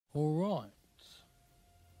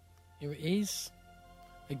Here it is,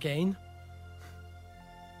 again,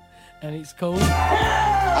 and it's called...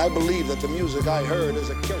 I believe that the music I heard is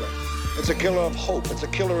a killer. It's a killer of hope. It's a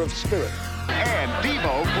killer of spirit. And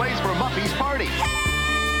Devo plays for Muffy's Party.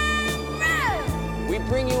 We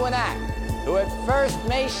bring you an act who at first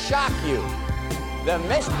may shock you. The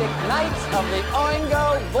Mystic Knights of the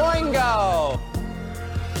Oingo Boingo.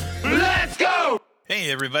 Let's go! Hey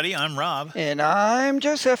everybody, I'm Rob. And I'm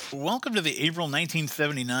Joseph. Welcome to the April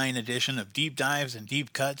 1979 edition of Deep Dives and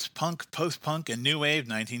Deep Cuts, Punk, Post-Punk, and New Wave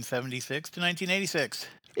 1976 to 1986.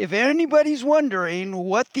 If anybody's wondering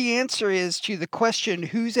what the answer is to the question,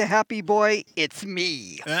 who's a happy boy, it's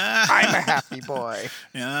me. I'm a happy boy.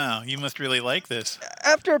 Yeah, you must really like this.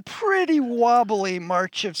 After a pretty wobbly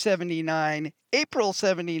March of 79, April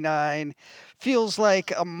 79 feels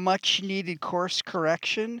like a much-needed course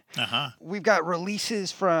correction. We've got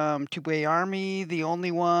releases from Tubeway Army, The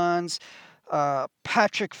Only Ones,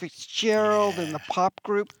 Patrick Fitzgerald and the pop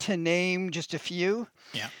group, to name just a few.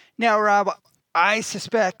 Yeah. Now, Rob, I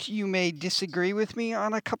suspect you may disagree with me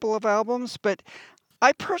on a couple of albums, but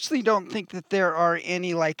I personally don't think that there are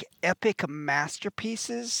any like epic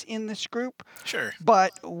masterpieces in this group. Sure.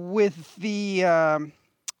 But with the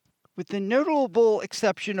notable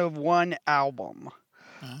exception of one album,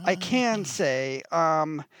 I can say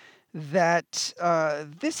that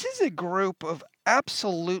this is a group of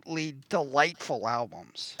absolutely delightful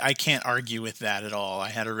albums. I can't argue with that at all. I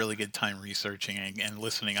had a really good time researching and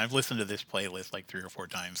listening. I've listened to this playlist like 3 or 4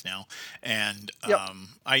 times now, and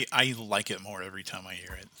I like it more every time I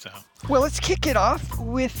hear it. So, well, let's kick it off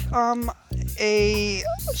with a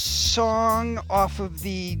song off of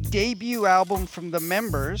the debut album from the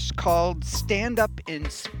members called Stand Up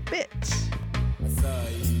and Spit. I saw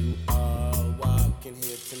you all walking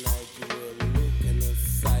here tonight. You were looking a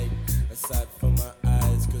sight aside from my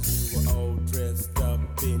eyes, cause you were all dressed up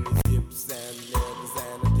in his hips and leathers,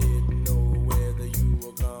 and I didn't know whether you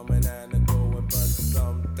were coming and going, but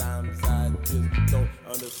sometimes I just don't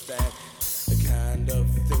understand the kind of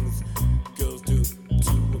things girls do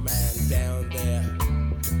to a man down there.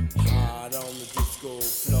 Hard on the disco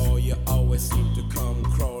floor, you always seem to come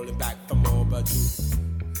crawling back for more, but you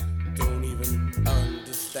don't even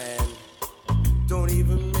understand. Don't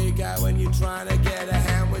even make out when you're trying to get a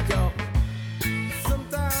hand with your...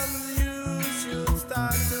 Sometimes you should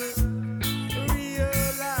start to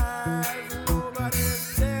realize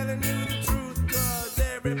nobody's telling you the truth, cause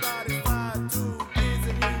everybody's far too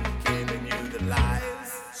busy giving you the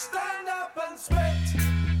lies. Stand up and spit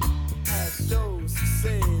at those who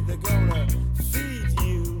say they're gonna feed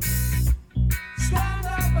you. Stand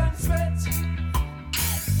up and spit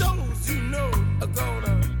at those you know are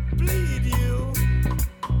gonna bleed you.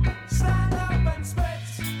 Stand up and spit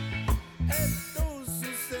at those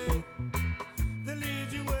who say they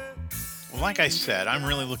lead you where. well, like I said, I'm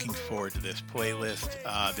really looking forward to this playlist.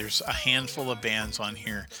 There's a handful of bands on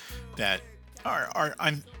here that are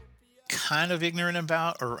I'm kind of ignorant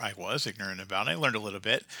about, or I was ignorant about. I learned a little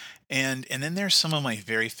bit, and then there's some of my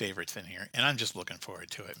very favorites in here, and I'm just looking forward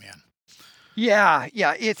to it, man. Yeah,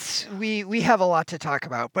 it's we have a lot to talk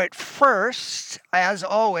about. But first, as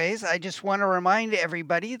always, I just want to remind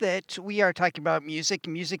everybody that we are talking about music.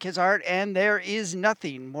 Music is art, and there is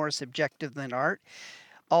nothing more subjective than art.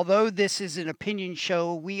 Although this is an opinion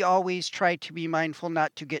show, we always try to be mindful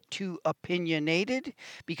not to get too opinionated,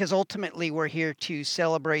 because ultimately we're here to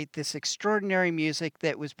celebrate this extraordinary music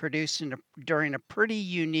that was produced during a pretty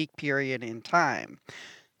unique period in time.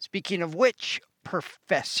 Speaking of which,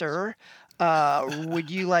 Professor, would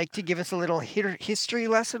you like to give us a little history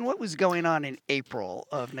lesson? What was going on in April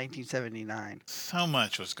of 1979? So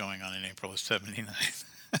much was going on in April of 79.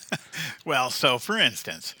 Well, so for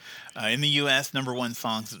instance, in the U.S., number one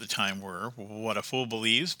songs at the time were What a Fool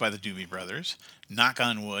Believes by the Doobie Brothers, Knock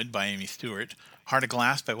on Wood by Amy Stewart, Heart of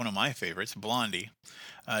Glass by one of my favorites, Blondie,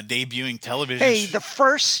 debuting television... Hey, the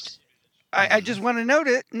first... I just want to note,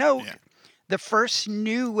 the first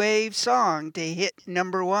new wave song to hit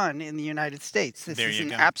number one in the United States. This is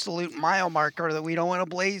an absolute mile marker that we don't want to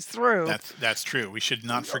blaze through. That's true. We should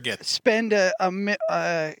not forget. Spend a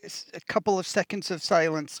couple of seconds of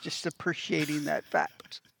silence just appreciating that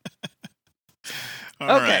fact.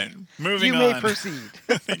 All right. Moving on. You may proceed.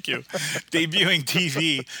 Thank you. Debuting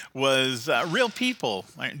TV was Real People.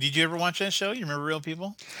 Did you ever watch that show? You remember Real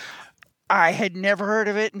People? I had never heard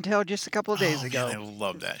of it until just a couple of days ago. Man, I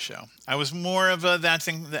loved that show. I was more of a That's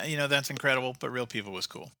Incredible, but Real People was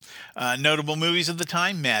cool. Notable movies of the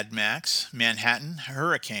time: Mad Max, Manhattan,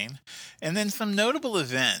 Hurricane, and then some notable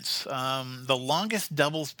events. The longest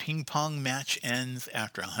doubles ping pong match ends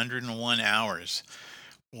after 101 hours.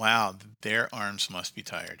 Wow, their arms must be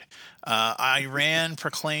tired. Iran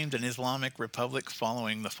proclaimed an Islamic republic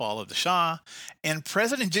following the fall of the Shah. And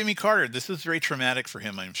President Jimmy Carter, this is very traumatic for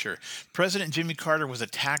him, I'm sure. President Jimmy Carter was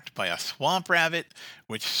attacked by a swamp rabbit,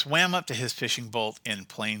 which swam up to his fishing boat in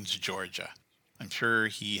Plains, Georgia. I'm sure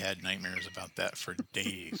he had nightmares about that for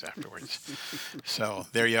days afterwards. So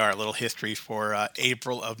there you are, a little history for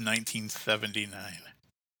April of 1979.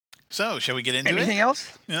 So, shall we get into Anything it?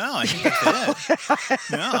 else? No, I think that's it.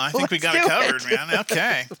 No, I think we got it covered, man.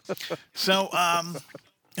 Okay. So,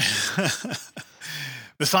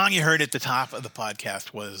 the song you heard at the top of the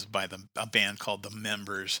podcast was by a band called The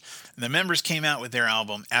Members. And the Members came out with their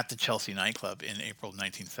album At the Chelsea Nightclub in April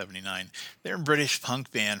 1979. They're a British punk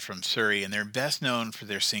band from Surrey, and they're best known for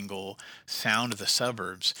their single Sound of the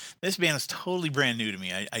Suburbs. This band is totally brand new to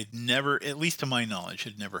me. I'd never, at least to my knowledge,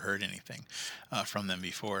 had never heard anything from them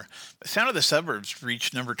before. Sound of the Suburbs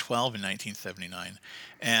reached number 12 in 1979.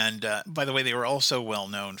 And by the way, they were also well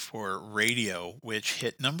known for Radio, which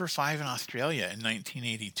hit number 5 in Australia in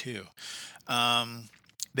 1982.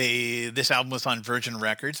 This album was on Virgin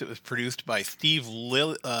Records. It was produced by Steve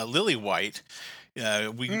Lillywhite.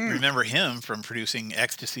 We remember him from producing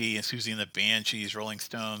Ecstasy and Susie and the Banshees, Rolling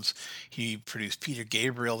Stones. He produced Peter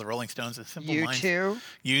Gabriel, the Rolling Stones, and Simple Minds.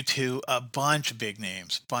 U2, a bunch of big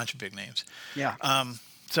names. Yeah.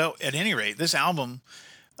 So at any rate, this album,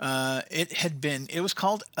 it was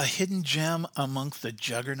called a hidden gem amongst the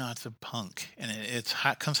juggernauts of punk, and it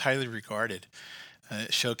comes highly regarded.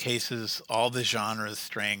 It showcases all the genre's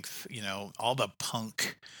strength, all the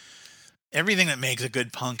punk, everything that makes a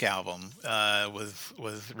good punk album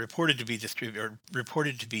was reported to be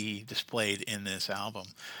displayed in this album.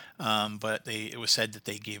 But it was said that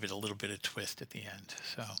they gave it a little bit of twist at the end.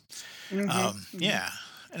 So, yeah.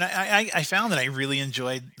 And I found that I really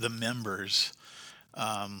enjoyed The Members.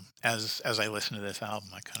 As I listened to this album,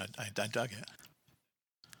 I dug it.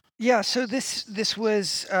 Yeah, so this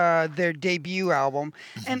was their debut album,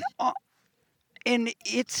 and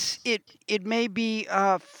it may be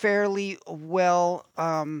fairly well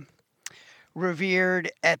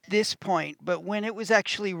revered at this point, but when it was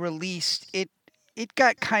actually released, it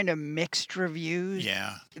got kind of mixed reviews.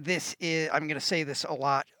 Yeah. I'm going to say this a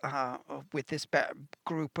lot with this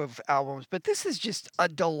group of albums, but this is just a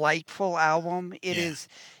delightful album.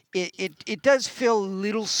 It does feel a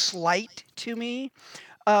little slight to me.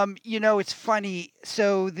 It's funny.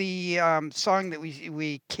 So the song that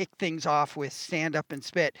we kicked things off with, Stand Up and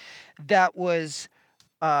Spit, that was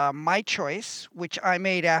my choice, which I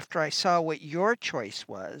made after I saw what your choice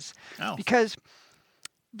was. Oh. Because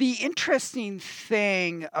the interesting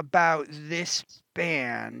thing about this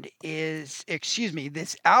album,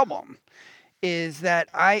 is that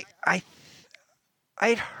I'd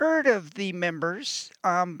heard of the Members,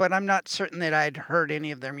 but I'm not certain that I'd heard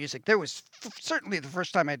any of their music. There was certainly the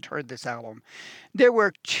first time I'd heard this album. There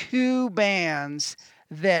were two bands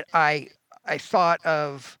that I thought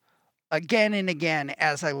of again and again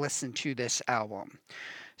as I listened to this album.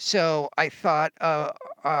 So I thought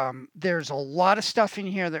there's a lot of stuff in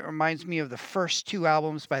here that reminds me of the first two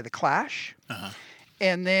albums by The Clash. Uh-huh.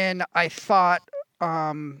 And then I thought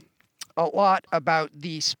a lot about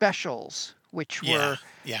the Specials, which were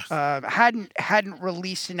hadn't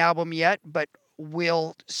released an album yet, but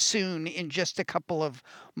will soon in just a couple of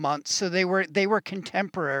months. So they were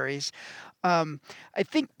contemporaries. I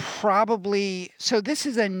think probably so. This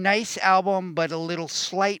is a nice album, but a little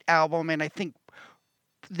slight album, and I think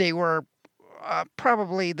they were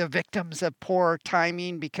probably the victims of poor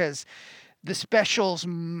timing, because the Specials'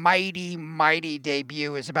 mighty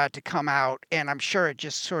debut is about to come out, and I'm sure it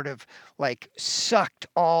just sort of like sucked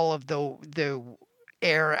all of the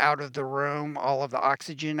air out of the room, all of the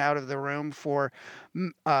oxygen out of the room for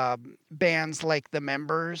bands like The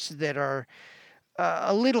Members that are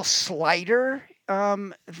a little slighter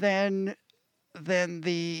than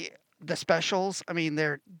the Specials. I mean,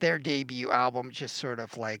 their debut album just sort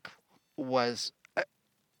of like was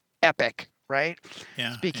epic, right?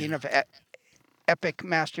 Yeah. Speaking of epic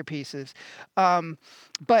masterpieces,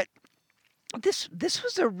 but this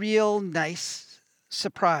was a real nice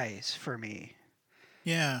surprise for me.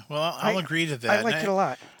 Yeah. Well, I'll agree to that. I liked it a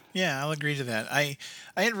lot. Yeah, I'll agree to that. I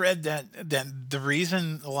had read that the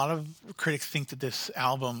reason a lot of critics think that this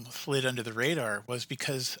album slid under the radar was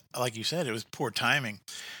because, like you said, it was poor timing.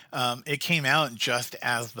 It came out just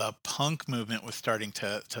as the punk movement was starting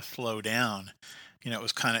to slow down. It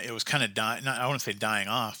was kind of dying. I wouldn't say dying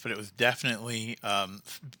off, but it was definitely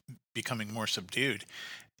becoming more subdued.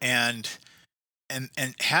 And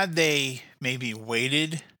had they maybe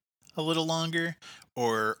waited a little longer,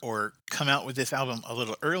 or come out with this album a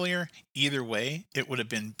little earlier. Either way, it would have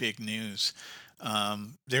been big news.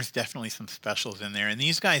 There's definitely some specials in there, and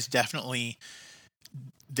these guys definitely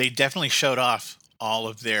showed off all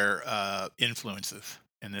of their influences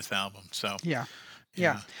in this album. So Yeah.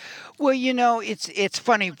 Well, it's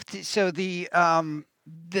funny. So the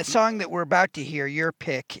song that we're about to hear, your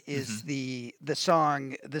pick, is the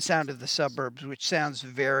song "The Sound of the Suburbs," which sounds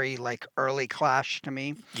very like early Clash to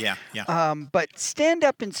me. Yeah. But "Stand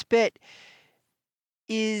Up and Spit"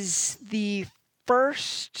 is the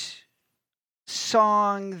first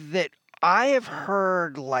song that I have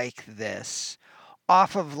heard like this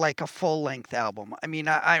off of like a full length album. I mean,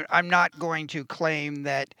 I'm not going to claim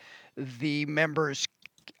that the members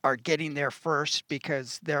are getting there first,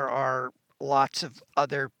 because there are lots of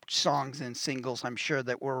other songs and singles I'm sure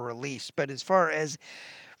that were released. But as far as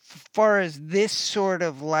this sort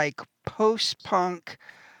of like post-punk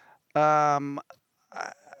ska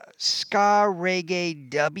reggae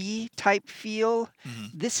dubby type feel,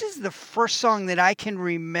 this is the first song that I can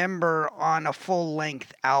remember on a full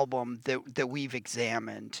length album that we've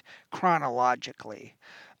examined chronologically.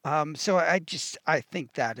 So I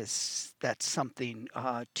think that's something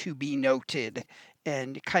to be noted,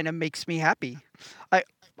 and kind of makes me happy. I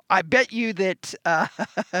bet you that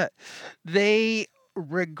they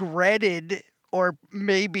regretted, or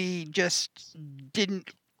maybe just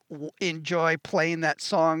didn't enjoy playing that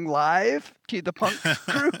song live to the punk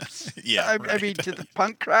groups. Yeah, I mean, to the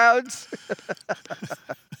punk crowds.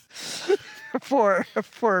 for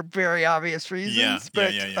very obvious reasons.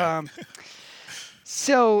 Yeah.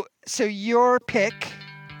 So your pick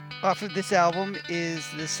off of this album is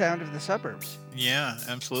 "The Sound of the Suburbs." Yeah,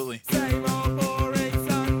 absolutely. Same old boring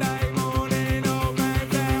Sunday morning, old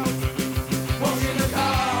man's house. Walk in the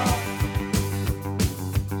car.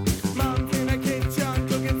 Mum's in the kitchen,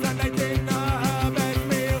 cooking Sunday dinner, her best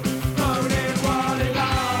meal. Moaning while it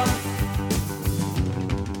lasts.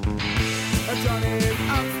 Johnny's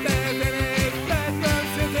upstairs in his bedroom,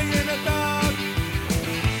 sitting in the dark.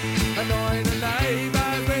 Annoying the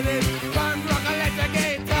neighbours with his punk rock electric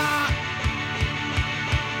guitar.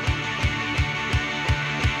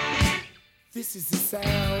 This is the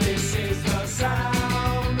sound. This is the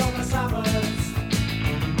sound of the suburbs.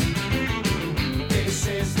 This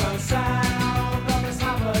is the sound of the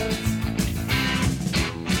suburbs.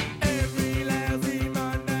 Every lousy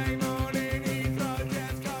Monday morning, Heathrow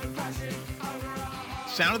jets go crashing over our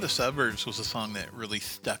hearts. Sound of the Suburbs was a song that really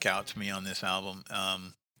stuck out to me on this album.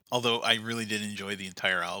 Although I really did enjoy the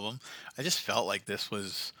entire album, I just felt like this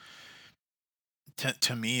was,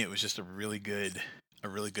 to me, it was just a really good,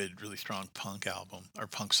 really strong punk album, or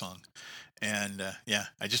punk song. And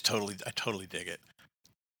I totally dig it.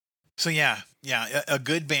 So a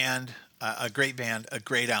good band, a great band, a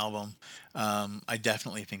great album. I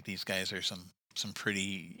definitely think these guys are some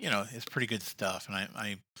pretty, it's pretty good stuff. And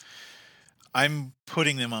I'm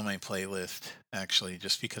putting them on my playlist, actually,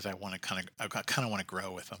 just because I kind of want to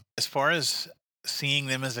grow with them. As far as seeing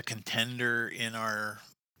them as a contender in our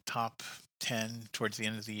top 10 towards the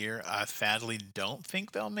end of the year, I sadly don't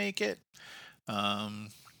think they'll make it. There's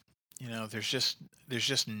just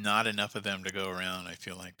not enough of them to go around. I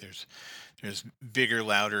feel like there's bigger,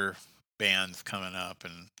 louder bands coming up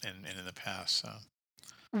and in the past. So.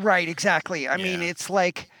 Right, exactly. I mean, it's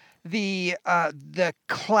like the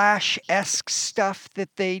Clash-esque stuff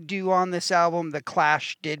that they do on this album, the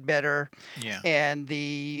Clash did better. Yeah. And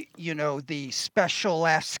the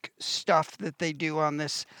special-esque stuff that they do on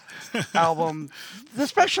this album, the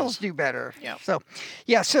specials do better. Yeah. So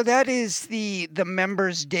that is the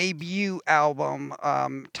members' debut album,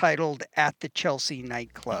 titled "At the Chelsea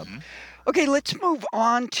Nightclub." Mm-hmm. Okay, let's move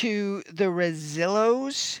on to the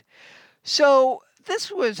Rezillos. So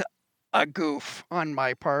this was a goof on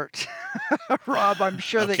my part. Rob, I'm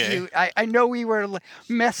sure that I know we were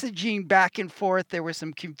messaging back and forth. There was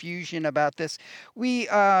some confusion about this. We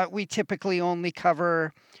typically only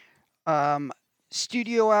cover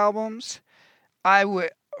studio albums. I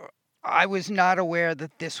was not aware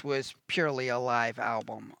that this was purely a live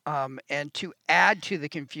album. And to add to the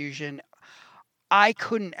confusion, I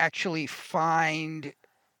couldn't actually find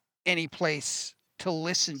any place to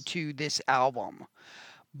listen to this album.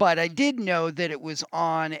 But I did know that it was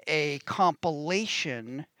on a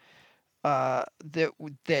compilation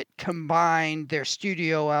that combined their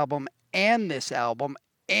studio album and this album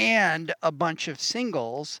and a bunch of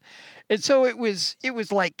singles. And so it was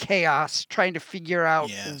like chaos trying to figure out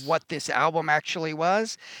what this album actually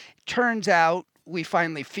was. Turns out we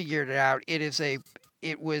finally figured it out.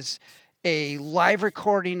 It was a live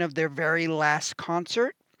recording of their very last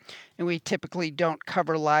concert. And we typically don't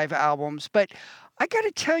cover live albums, but I got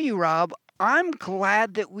to tell you, Rob, I'm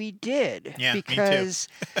glad that we did. Yeah, me too. Because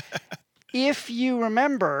if you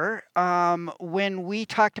remember, when we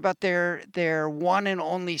talked about their one and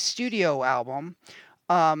only studio album,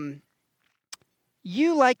 um,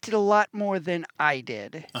 you liked it a lot more than I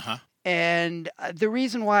did. Uh-huh. And the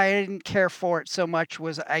reason why I didn't care for it so much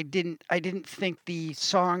was I didn't think the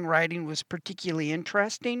songwriting was particularly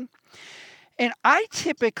interesting. And I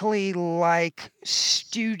typically like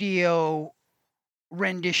studio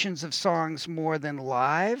renditions of songs more than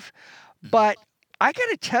live, but I got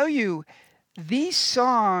to tell you, these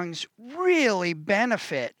songs really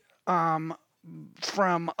benefit from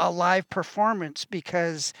a live performance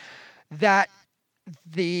because that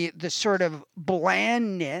the sort of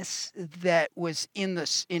blandness that was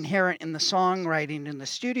inherent in the songwriting in the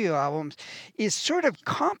studio albums is sort of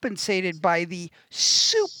compensated by the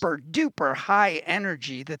super duper high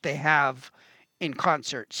energy that they have in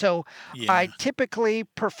concert. So I Yeah. typically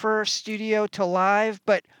prefer studio to live,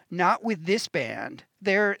 but not with this band.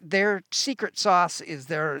 Their secret sauce is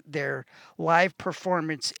their live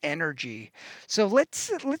performance energy. So let's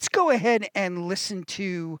go ahead and listen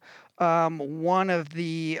to one of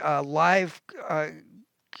the live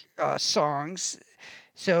songs.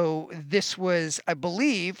 So this was, I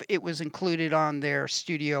believe, it was included on their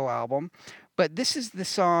studio album, but this is the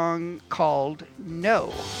song called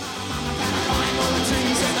 "No."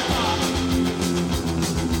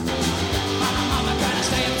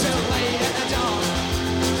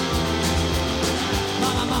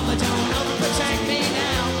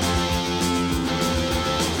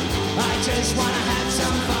 Just wanna have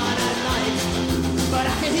some fun at night, but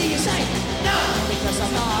I can hear you say no because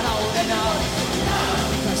I'm not old enough, no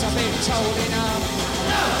because I've been told enough,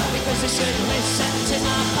 no because I should listen to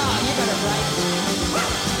my car. You got it right.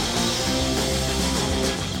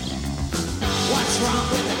 What's wrong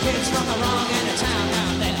with the kids from the wrong end of town?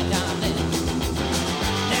 Now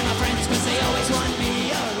they're my friends because they always want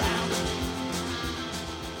me around.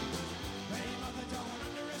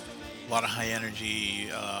 A lot of high energy.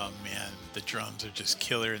 Man, the drums are just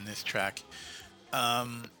killer in this track.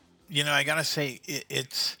 I gotta say,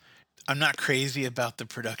 it's. I'm not crazy about the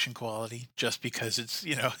production quality just because it's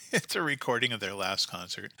it's a recording of their last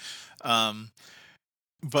concert.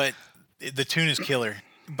 But the tune is killer.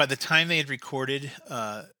 By the time they had recorded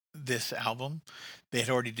this album, they had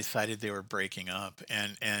already decided they were breaking up,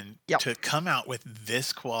 and Yep. to come out with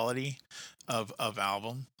this quality of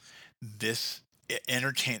album, this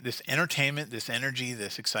entertainment, this energy,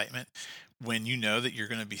 this excitement, when you know that you're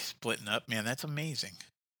going to be splitting up, man, that's amazing.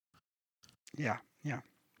 Yeah, yeah.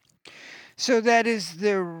 So that is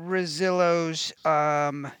the Rezillo's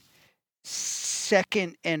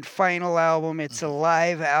second and final album. It's a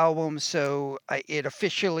live album, so it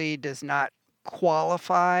officially does not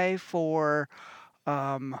qualify for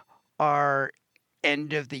our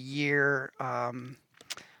end of the year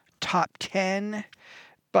top 10.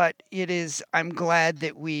 But it is, I'm glad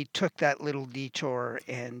that we took that little detour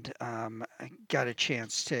and got a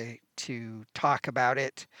chance to talk about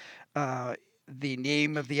it. The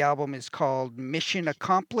name of the album is called Mission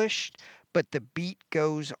Accomplished, but the beat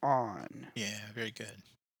goes on. Yeah, very good.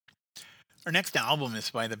 Our next album is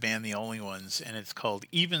by the band The Only Ones, and it's called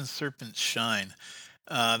Even Serpents Shine.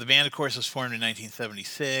 The band, of course, was formed in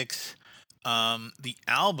 1976. The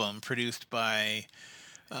album, produced by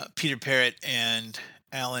Peter Parrott and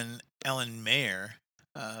Alan Mayer,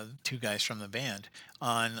 two guys from the band,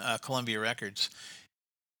 on Columbia Records.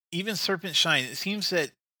 Even Serpent Shine, it seems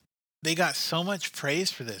that they got so much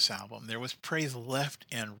praise for this album. There was praise left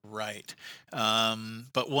and right.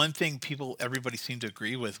 But one thing everybody seemed to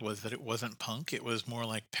agree with was that it wasn't punk. It was more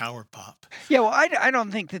like power pop. Yeah, well, I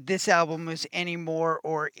don't think that this album was any more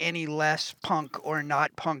or any less punk or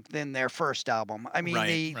not punk than their first album. I mean,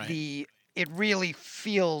 Right. it really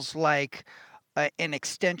feels like an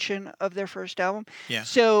extension of their first album. Yeah.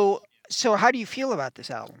 So how do you feel about this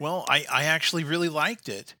album? Well, I actually really liked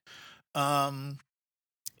it.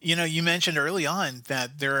 You mentioned early on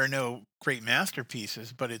that there are no great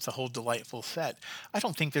masterpieces, but it's a whole delightful set. I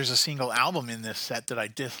don't think there's a single album in this set that I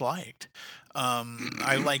disliked.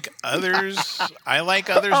 I like others. I like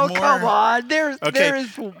others Oh, more. come on. There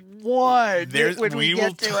is one when we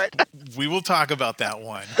get to it. We will talk about that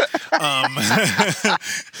one.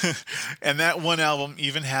 And that one album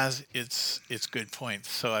even has its good points,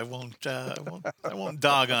 so I won't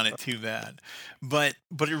dog on it too bad. But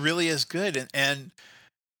it really is good, and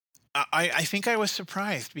I think I was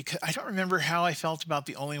surprised because I don't remember how I felt about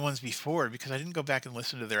The Only Ones before because I didn't go back and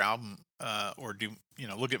listen to their album or do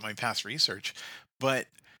look at my past research, but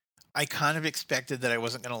I kind of expected that I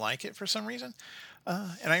wasn't going to like it for some reason,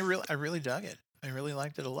 and I really dug it. I really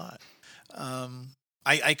liked it a lot.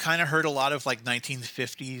 I kind of heard a lot of like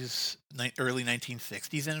 1950s, early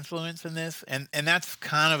 1960s influence in this, and that's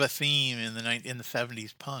kind of a theme in the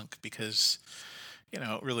 70s punk because it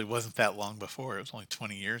really wasn't that long before. It was only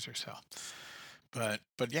 20 years or so.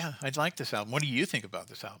 But yeah, I'd like this album. What do you think about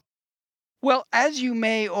this album? Well, as you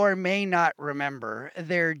may or may not remember,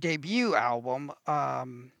 their debut album,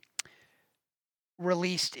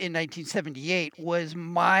 released in 1978, was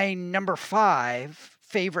my number 5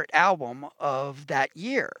 favorite album of that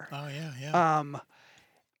year. Oh yeah.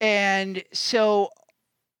 And so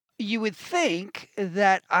you would think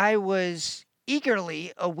that I was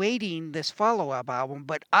eagerly awaiting this follow-up album,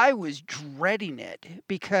 but I was dreading it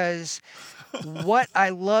because what I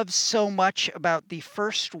loved so much about the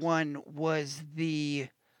first one was the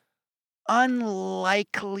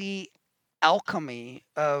unlikely alchemy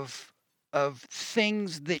of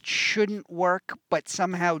things that shouldn't work but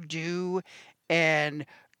somehow do and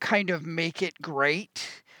kind of make it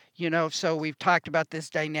great. So we've talked about this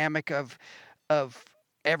dynamic of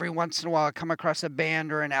every once in a while I come across a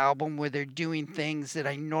band or an album where they're doing things that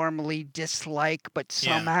I normally dislike, but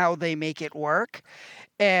somehow they make it work.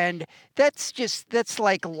 And that's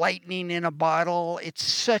like lightning in a bottle. It's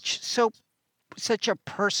such a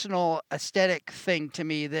personal aesthetic thing to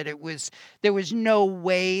me that there was no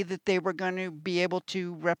way that they were going to be able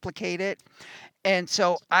to replicate it. And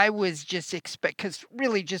so I was just because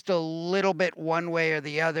really just a little bit one way or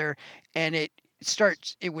the other, and it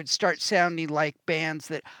would start sounding like bands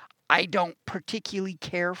that I don't particularly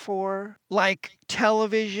care for, like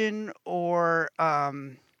Television or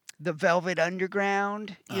the Velvet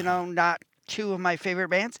Underground, not two of my favorite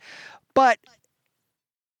bands. But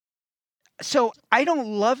so I don't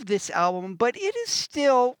love this album, but it is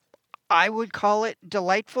still, I would call it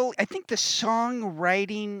delightful. I think the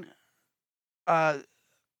songwriting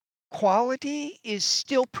quality is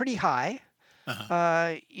still pretty high.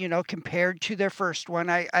 Compared to their first one.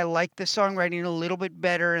 I like the songwriting a little bit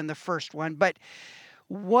better in the first one, but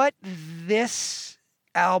what this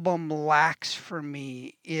album lacks for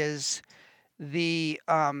me is the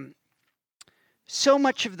so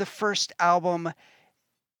much of the first album,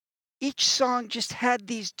 each song just had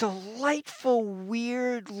these delightful,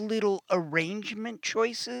 weird little arrangement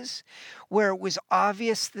choices where it was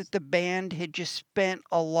obvious that the band had just spent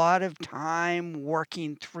a lot of time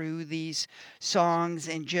working through these songs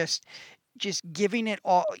and just giving it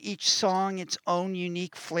each song its own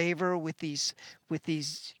unique flavor with these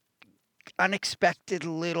unexpected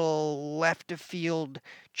little left of field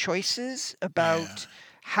choices about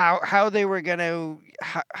how they were gonna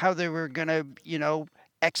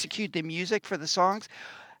execute the music for the songs.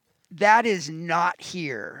 That is not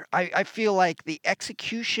here. I feel like the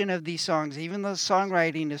execution of these songs, even though the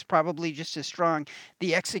songwriting is probably just as strong,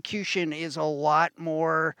 the execution is a lot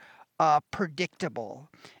more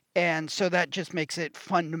predictable. And so that just makes it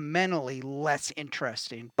fundamentally less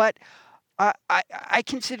interesting. But I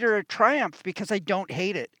consider it a triumph because I don't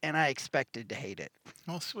hate it, and I expected to hate it.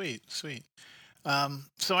 Oh, sweet. So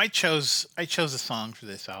I chose a song for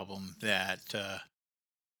this album that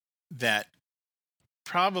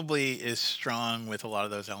probably is strong with a lot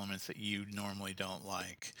of those elements that you normally don't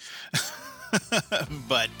like.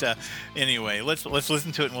 But anyway, let's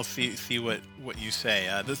listen to it and we'll see what you say.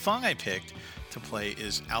 The song I picked to play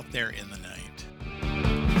is Out There in the Night.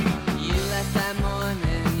 You left that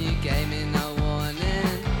morning, you gave me no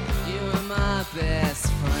warning. You were my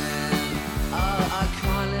best friend. Oh, I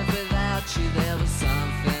can't live without you. There was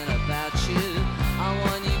something about you. I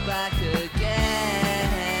want you back again,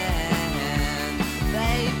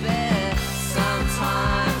 baby.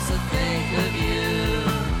 Sometimes I think of you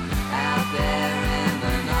out there in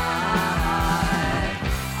the night.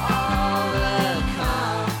 All the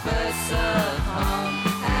comforts of home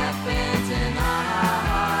have been denied.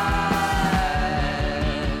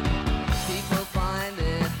 People find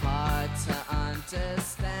it hard to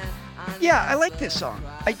understand. Yeah, I like this song.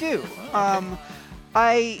 I do.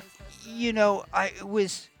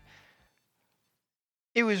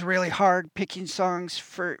 It was really hard picking songs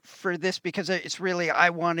for this because it's really I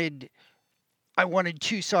wanted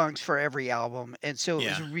 2 songs for every album, and so it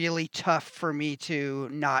was really tough for me to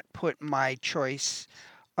not put my choice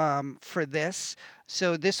for this.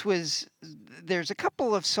 So there's a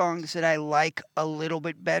couple of songs that I like a little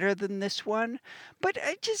bit better than this one, but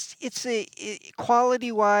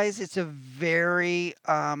quality wise, it's a very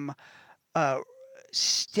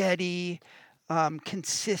steady,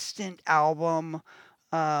 consistent album.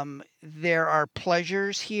 There are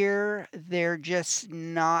pleasures here. They're just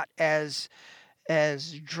not as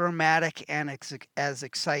dramatic and as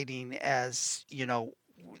exciting as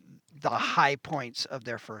the high points of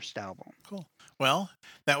their first album. Cool. Well,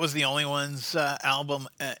 that was the Only Ones album,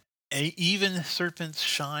 Even Serpents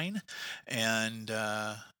Shine, and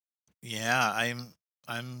yeah, I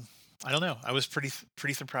don't know. I was pretty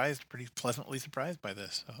surprised, pretty pleasantly surprised by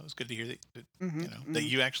this. So it was good to hear that that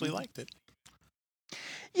you actually liked it.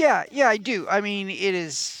 Yeah, I do. I mean,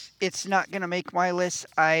 it's not going to make my list.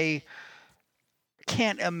 I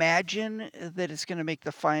can't imagine that it's going to make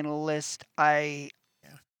the final list. I'm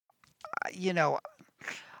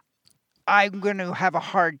going to have a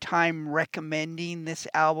hard time recommending this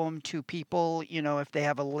album to people, if they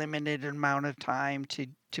have a limited amount of time to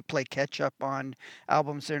play catch up on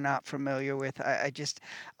albums they're not familiar with. I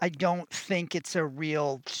don't think it's a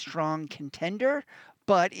real strong contender,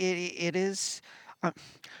 but it is.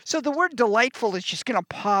 So the word delightful is just going to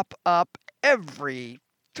pop up every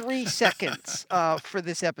 3 seconds for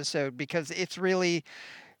this episode, because it's really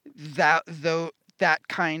that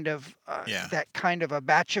kind of a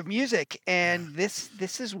batch of music, and this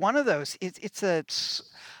is one of those. It's a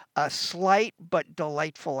slight but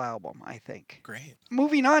delightful album, I think. Great.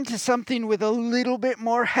 Moving on to something with a little bit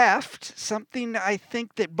more heft, something I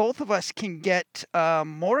think that both of us can get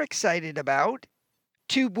more excited about.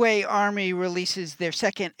 Tubeway Army releases their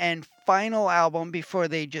second and final album before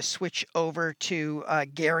they just switch over to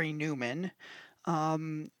Gary Newman.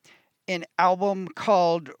 An album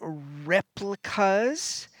called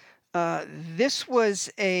Replicas. This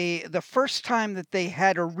was the first time that they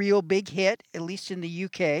had a real big hit, at least in the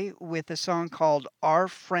UK, with a song called Our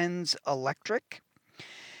Friends Electric.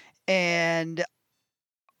 And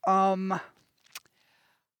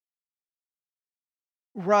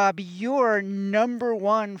Rob, your number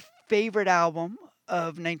one favorite album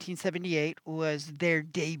of 1978 was their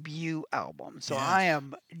debut album. So Yes. I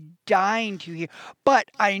am dying to hear.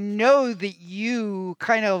 But I know that you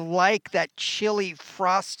kind of like that chilly,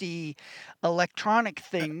 frosty electronic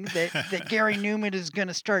thing that Gary Newman is going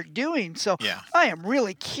to start doing. So Yeah. I am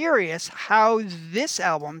really curious how this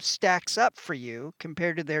album stacks up for you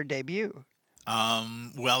compared to their debut.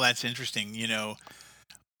 Well, that's interesting.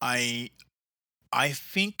 I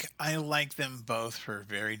think I like them both for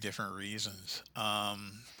very different reasons.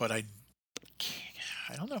 But I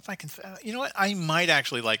don't know if I can say, you know what? I might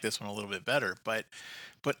actually like this one a little bit better, but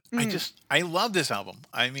I love this album.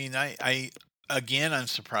 I mean, again, I'm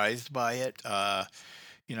surprised by it. I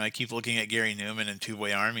keep looking at Gary Newman and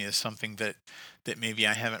Tubeway Army as something that maybe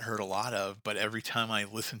I haven't heard a lot of, but every time I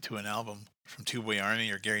listen to an album from Tubeway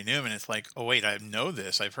Army or Gary Newman, it's like, oh wait, I know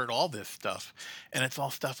this. I've heard all this stuff, and it's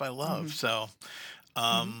all stuff I love. So,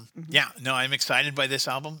 yeah, no, I'm excited by this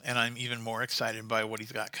album, and I'm even more excited by what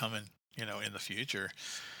he's got coming, in the future.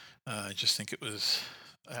 I just think it was,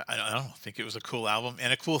 I don't think it was a cool album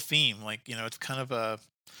and a cool theme. Like, it's kind of a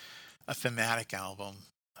thematic album.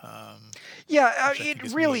 Yeah, which I think it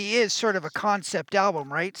is really neat. is sort of a concept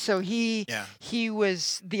album, right? So the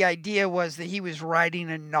idea was that he was writing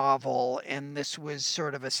a novel, and this was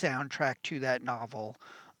sort of a soundtrack to that novel.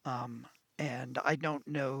 And I don't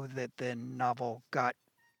know that the novel got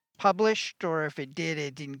published, or if it did,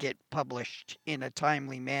 it didn't get published in a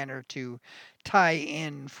timely manner to tie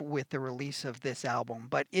in with the release of this album.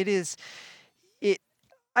 But I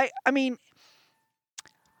mean,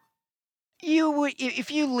 you would, if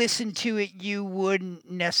you listen to it, you wouldn't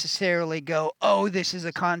necessarily go, "Oh, this is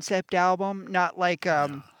a concept album." Not like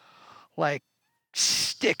like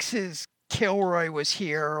Styx's Kilroy Was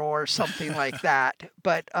Here or something like that.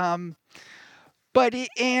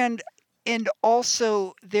 And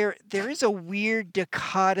also there is a weird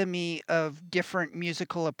dichotomy of different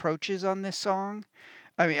musical approaches on this song.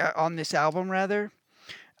 I mean, on this album rather.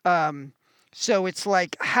 So it's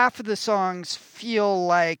like half of the songs feel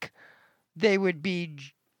like they would be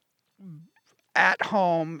at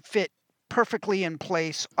home, fit perfectly in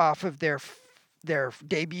place off of their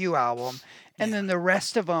debut album, and then the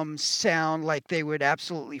rest of them sound like they would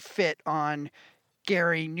absolutely fit on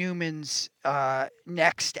Gary Newman's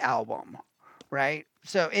next album, right?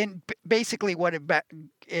 So, basically, what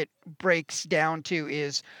it breaks down to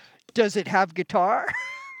is, does it have guitar?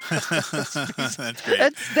 That's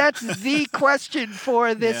great. That's the question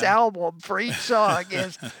for this album for each song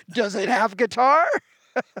is, does it have guitar?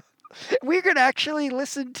 We're going to actually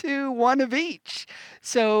listen to one of each.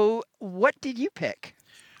 So what did you pick?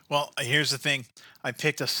 Well, here's the thing. I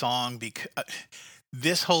picked a song because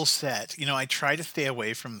this whole set, I try to stay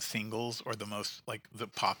away from the singles or the most, like, the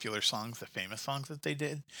popular songs, the famous songs that they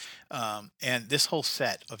did. And this whole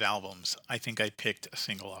set of albums, I think I picked a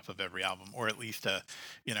single off of every album, or at least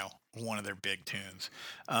one of their big tunes.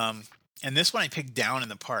 And this one I picked Down in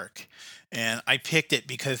the Park, and I picked it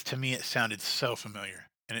because to me it sounded so familiar.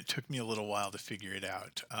 and it took me a little while to figure it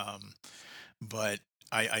out. But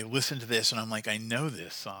I listened to this and I'm like, I know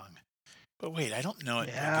this song, but wait, I don't know it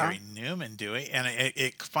by Yeah. Gary Newman, do I? And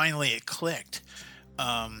it finally it clicked.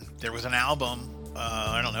 There was an album,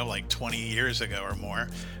 I don't know, like 20 years ago or more,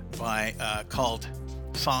 by called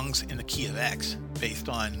 "Songs in the Key of X," based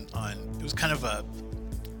on it was kind of a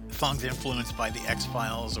songs influenced by the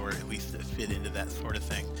X-Files, or at least that fit into that sort of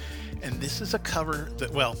thing. And this is a cover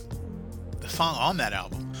that, well, the song on that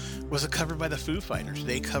album was a cover by the Foo Fighters.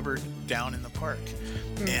 They covered "Down in the Park,"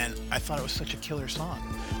 and I thought it was such a killer song.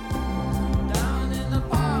 Down in the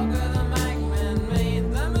park where the Macmen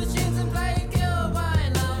made the machines and play kill by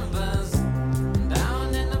numbers.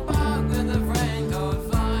 Down in the park with the Frank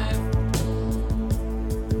Code 5.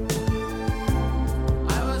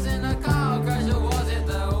 I was in a car crash, or was it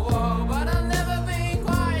the war? But I've never been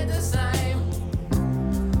quite the same.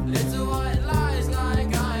 Little white lies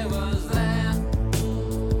like I was there.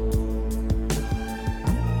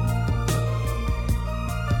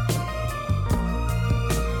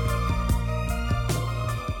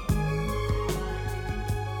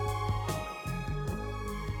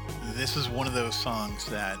 This is one of those songs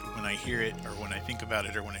that when I hear it, or when I think about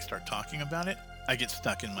it, or when I start talking about it, I get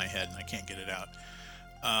stuck in my head and I can't get it out.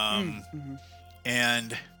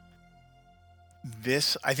 And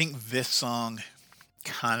I think this song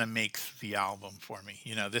kind of makes the album for me.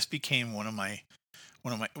 You know, this became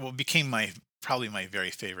probably my very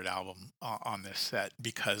favorite album on this set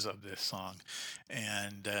because of this song.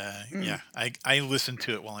 And yeah, I listen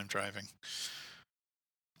to it while I'm driving.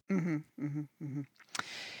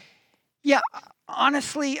 Yeah,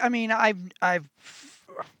 honestly, I mean, I've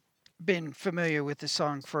been familiar with the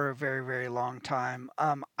song for a very, very long time.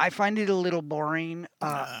 I find it a little boring.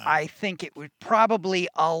 I think it was probably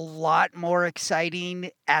a lot more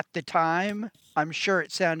exciting at the time. I'm sure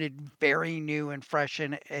it sounded very new and fresh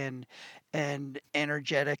and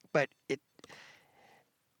energetic, but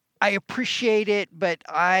I appreciate it. But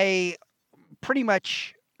I pretty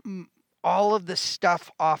much all of the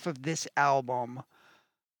stuff off of this album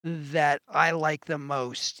that I like the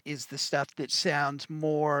most is the stuff that sounds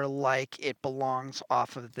more like it belongs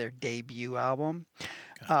off of their debut album.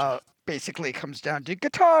 Gotcha. Basically, it comes down to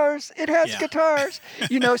guitars. It has Yeah. guitars,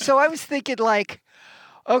 So I was thinking, like,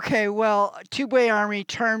 okay, well, Two Way Army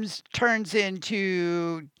turns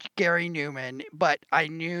into Gary Newman, but I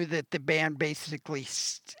knew that the band basically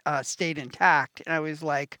stayed intact, and I was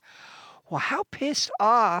like, well, how pissed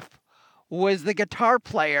off was the guitar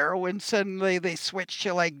player when suddenly they switched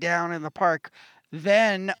to like Down in the Park?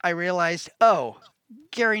 Then I realized, oh,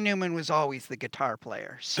 Gary Newman was always the guitar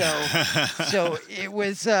player. So it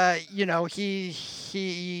was,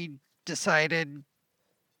 he decided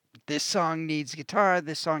this song needs guitar,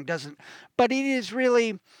 this song doesn't. But it is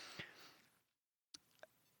really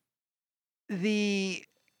the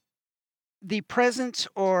presence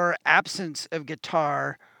or absence of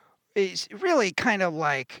guitar is really kind of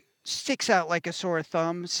like sticks out like a sore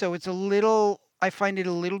thumb. So I find it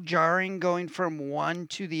a little jarring going from one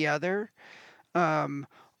to the other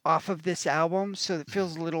off of this album. So it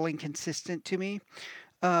feels a little inconsistent to me.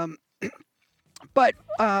 But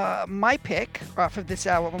my pick off of this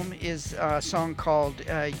album is a song called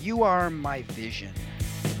You Are My Vision.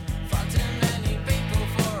 Far too many people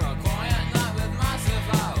for a quiet night with myself.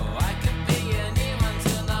 Oh, I could be anyone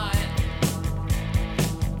tonight.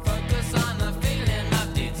 Focus on the feeling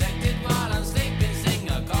I've detected while I'm sleeping. Sing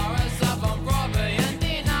a chorus of on Broadway and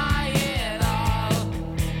deny it all.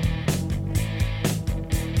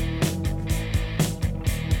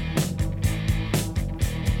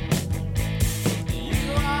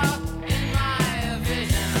 You are in my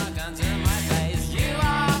vision. I can turn my face. You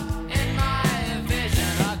are in my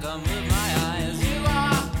vision. I can move my eyes. You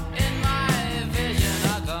are in my vision.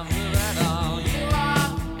 I can move at all. You are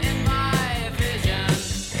in my vision.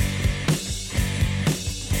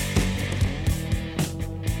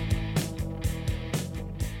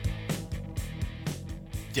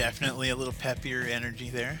 Definitely a little peppier energy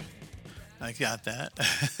there. I got that.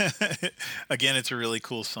 Again, it's a really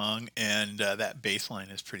cool song, and that bass line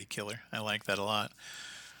is pretty killer. I like that a lot.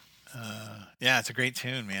 Yeah, it's a great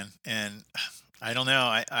tune, man. And I don't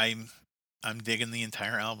know, I'm digging the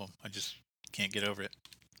entire album. I just can't get over it.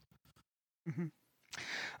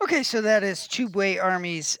 Okay, so that is Two Way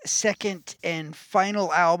Army's second and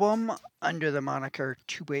final album under the moniker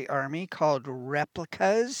Two Way Army called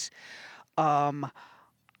Replicas.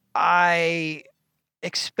 I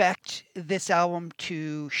expect this album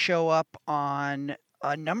to show up on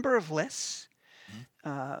a number of lists.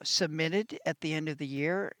 submitted at the end of the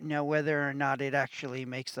year. Now, whether or not it actually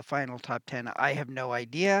makes the final top 10, I have no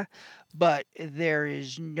idea. But there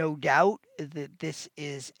is no doubt that this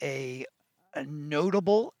is a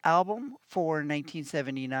notable album for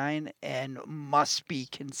 1979 and must be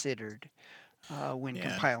considered when Yeah.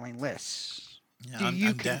 compiling lists. Yeah, Do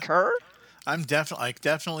you concur? I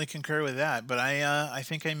definitely concur with that, but I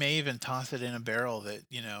think I may even toss it in a barrel that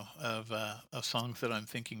of songs that I'm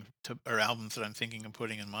thinking to or albums that I'm thinking of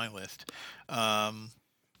putting in my list. Um,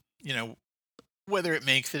 you know, whether it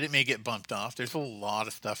makes it may get bumped off. There's a lot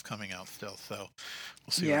of stuff coming out still, so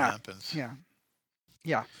we'll see what Yeah, happens.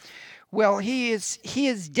 yeah. Well, he is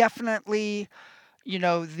definitely,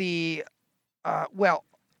 the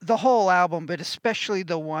the whole album, but especially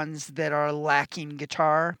the ones that are lacking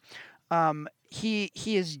guitar. He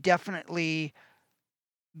is definitely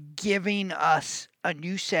giving us a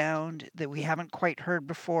new sound that we haven't quite heard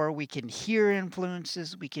before. We can hear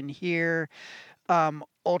influences. We can hear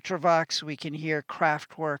Ultravox. We can hear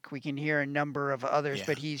Kraftwerk. We can hear a number of others. Yeah.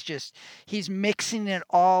 But he's mixing it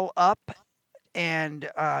all up and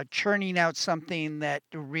churning out something that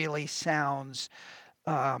really sounds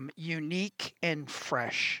unique and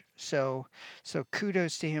fresh. So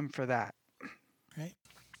kudos to him for that. Right.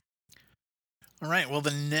 All right. Well, the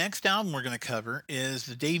next album we're going to cover is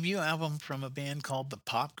the debut album from a band called the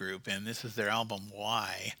Pop Group, and this is their album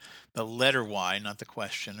Y, the letter Y, not the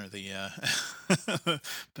question or the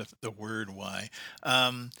the word Y.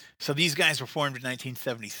 So these guys were formed in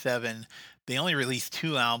 1977. They only released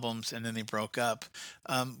 2 albums and then they broke up.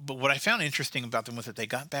 But what I found interesting about them was that they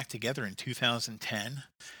got back together in 2010,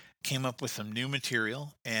 came up with some new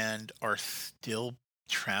material, and are still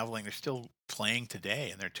traveling. They're still playing today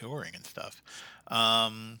and they're touring and stuff.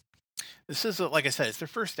 This is, like I said, it's their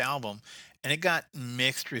first album and it got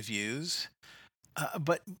mixed reviews.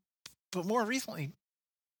 But more recently,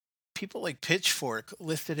 people like Pitchfork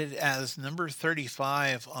listed it as number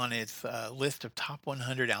 35 on its list of top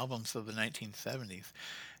 100 albums of the 1970s.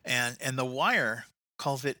 And The Wire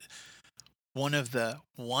calls it one of the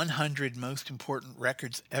 100 most important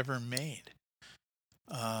records ever made,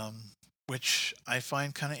 which I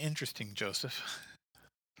find kind of interesting, Joseph.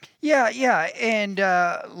 Yeah, and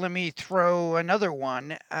let me throw another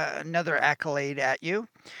one, another accolade at you.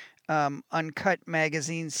 Uncut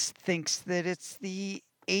Magazine thinks that it's the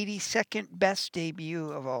 82nd best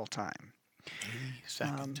debut of all time.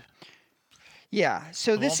 82nd. Yeah,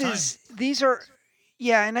 so Of all time. these are,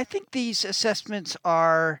 yeah, and I think these assessments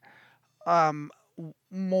are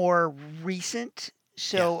more recent.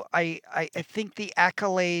 So I think the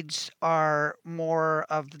accolades are more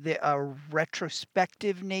of the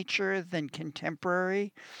retrospective nature than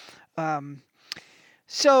contemporary.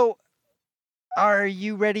 So are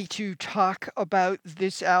you ready to talk about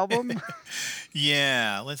this album?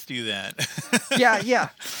 Yeah, let's do that. Yeah.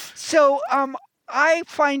 So I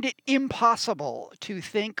find it impossible to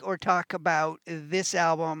think or talk about this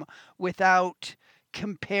album without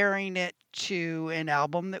comparing it to an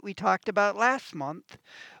album that we talked about last month,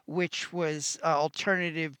 which was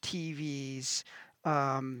Alternative TV's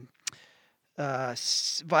Vibing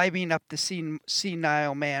Up the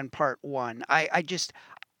Senile Man Part 1. I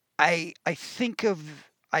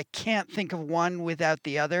can't think of one without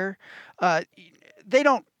the other.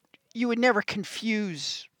 You would never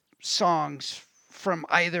confuse songs from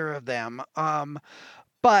either of them.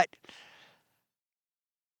 But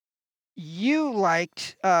you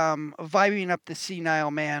liked Vibing Up the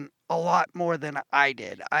Senile Man a lot more than I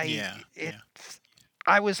did. I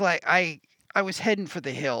was like, I was heading for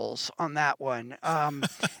the hills on that one.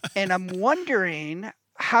 And I'm wondering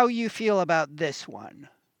how you feel about this one.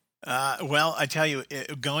 Well, I tell you,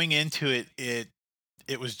 going into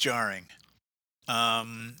it was jarring.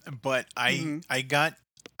 But I got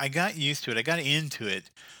used to it. I got into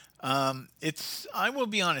it. I will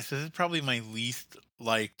be honest, this is probably my least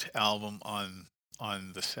liked album on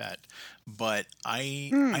the set, but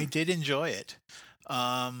I did enjoy it.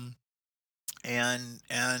 And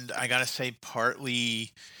I gotta say,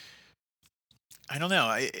 partly, I don't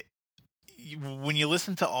know. When you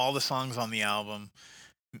listen to all the songs on the album,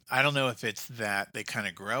 I don't know if it's that they kind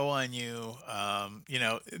of grow on you.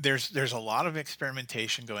 There's a lot of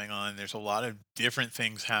experimentation going on. There's a lot of different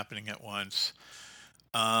things happening at once.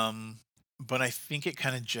 But I think it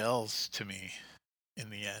kind of gels to me in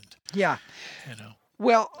the end. Yeah. You know.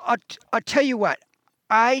 Well, I'll tell you what.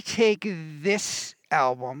 I take this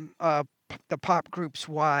album, the Pop Group's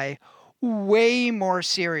Y, way more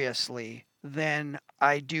seriously than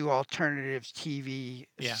I do Alternative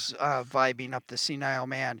TV's Vibing Up the Senile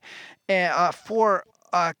Man, for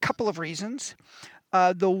a couple of reasons.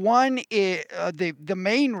 The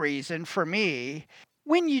main reason for me,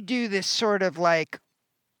 when you do this sort of like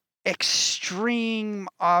extreme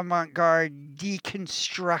avant-garde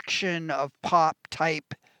deconstruction of pop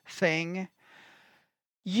type thing,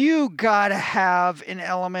 you gotta have an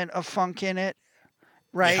element of funk in it,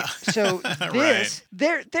 right? Yeah. So Right.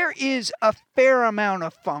 there is a fair amount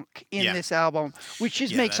of funk in Yeah. this album, which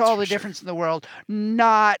just Yeah, makes that's all for the sure. difference in the world.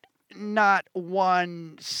 Not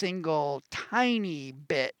one single tiny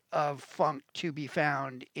bit of funk to be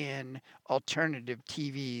found in alternative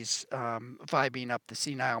TV's Vibing Up the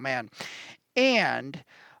Senile Man. And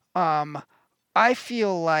um, I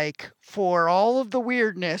feel like for all of the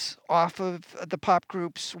weirdness off of the pop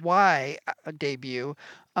group's Y debut,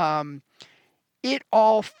 um, it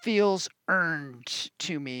all feels earned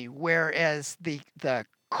to me, whereas the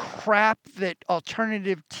crap that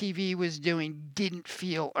alternative TV was doing didn't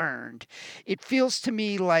feel earned. It feels to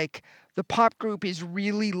me like the pop group is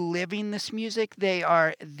really living this music.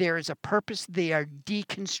 There's a purpose. They are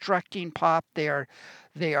deconstructing pop. They are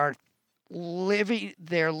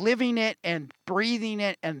living it and breathing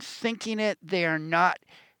it and thinking it. They are not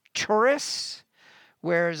tourists.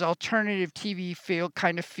 Whereas alternative TV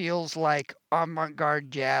kind of feels like avant-garde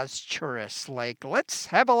jazz tourists, like let's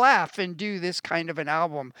have a laugh and do this kind of an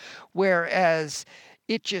album. Whereas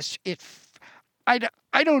it just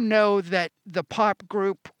I don't know that the pop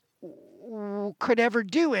group could ever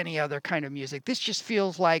do any other kind of music. This just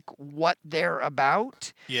feels like what they're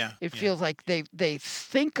about. Yeah. It Yeah. feels like they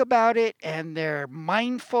think about it and they're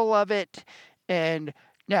mindful of it. And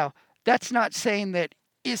now that's not saying that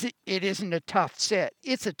it isn't a tough sit.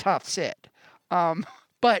 It's a tough sit. Um,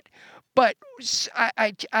 but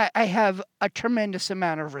I have a tremendous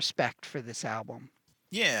amount of respect for this album.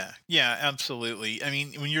 Yeah. Yeah. Absolutely. I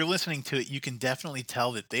mean, when you're listening to it, you can definitely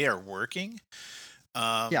tell that they are working.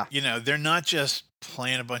 Yeah. They're not just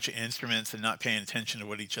playing a bunch of instruments and not paying attention to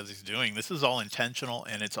what each other's doing. This is all intentional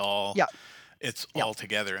and it's all Yeah. all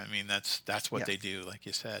together. I mean, that's what Yeah. they do, like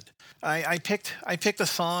you said. I picked a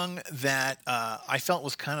song that I felt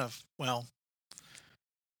was kind of, well,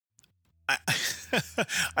 I,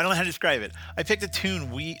 I don't know how to describe it. I picked a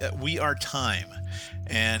tune, We Are Time,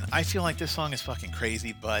 and I feel like this song is fucking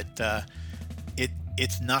crazy, but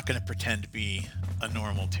it's not going to pretend to be a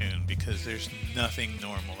normal tune because there's nothing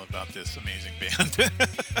normal about this amazing band.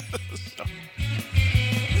 So,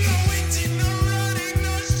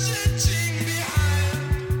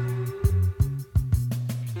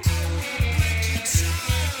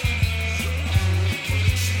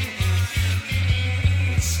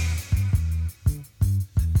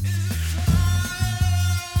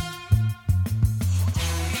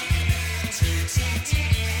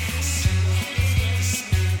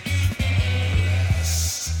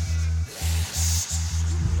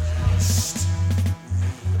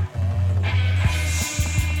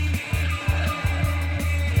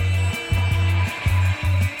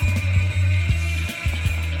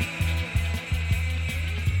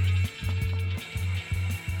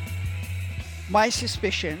 My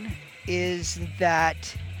suspicion is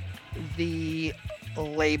that the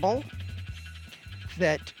label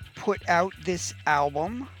that put out this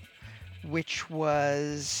album, which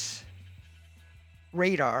was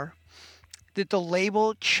Radar, that the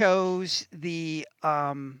label chose the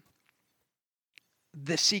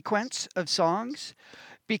sequence of songs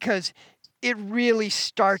because it really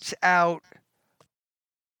starts out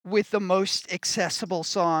with the most accessible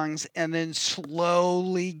songs and then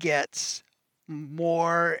slowly gets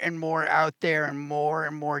more and more out there and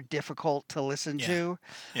more difficult to listen Yeah. to.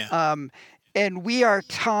 yeah. And We Are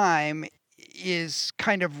Time is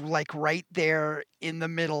kind of like right there in the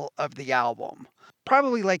middle of the album.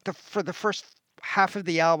 Probably like for the first half of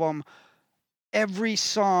the album, every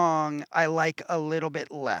song I like a little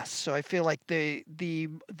bit less. So I feel like the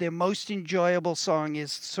most enjoyable song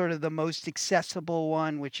is sort of the most accessible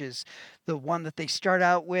one, which is the one that they start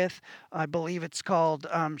out with. I believe it's called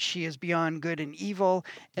She Is Beyond Good and Evil.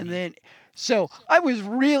 And then so I was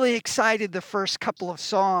really excited the first couple of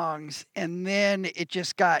songs, and then it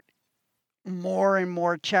just got more and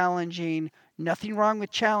more challenging. Nothing wrong with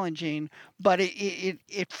challenging, but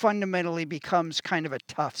it fundamentally becomes kind of a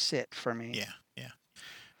tough sit for me. Yeah, yeah.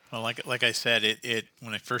 Well, like I said, it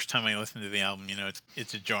when the first time I listened to the album,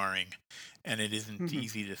 it's jarring, and it isn't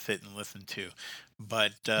easy to sit and listen to.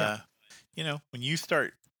 But when you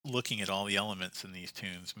start looking at all the elements in these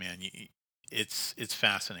tunes, man, it's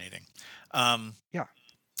fascinating. Yeah.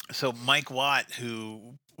 So Mike Watt,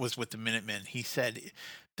 who was with the Minutemen, he said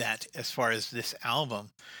that as far as this album,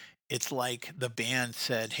 it's like the band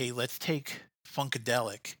said, "Hey, let's take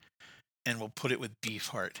Funkadelic and we'll put it with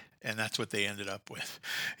Beefheart and that's what they ended up with,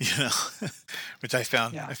 which I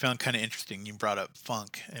found kind of interesting. You brought up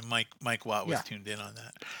funk, and Mike Watt was tuned in on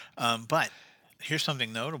that. But here's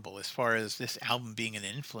something notable as far as this album being an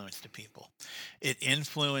influence to people. It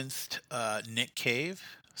influenced Nick Cave,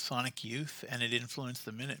 Sonic Youth, and it influenced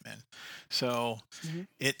the Minutemen. So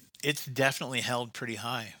it's definitely held pretty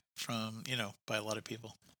high from by a lot of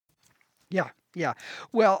people. Yeah.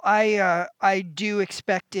 Well, I do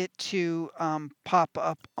expect it to pop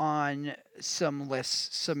up on some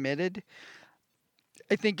lists submitted.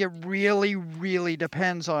 I think it really, really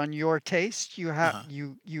depends on your taste. You have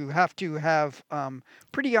you have to have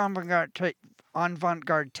pretty avant-garde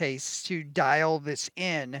tastes to dial this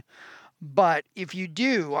in. But if you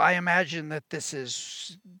do, I imagine that this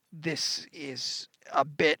is a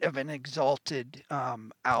bit of an exalted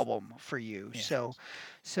album for you. Yeah.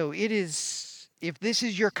 So it is. If this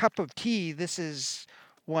is your cup of tea, this is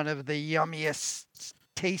one of the yummiest,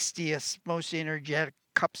 tastiest, most energetic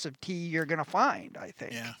cups of tea you're going to find, I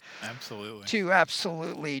think. Yeah, absolutely. To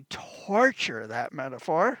absolutely torture that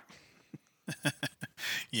metaphor.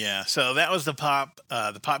 Yeah, so that was the pop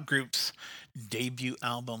group's debut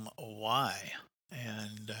album, Why?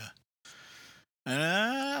 And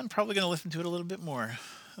I'm probably going to listen to it a little bit more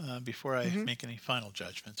before I make any final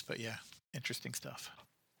judgments. But yeah, interesting stuff.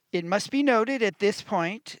 It must be noted at this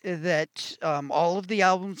point that all of the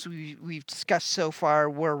albums we've discussed so far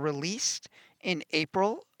were released in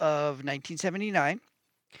April of 1979.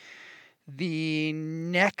 The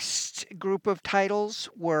next group of titles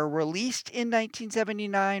were released in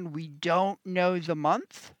 1979. We don't know the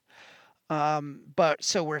month, but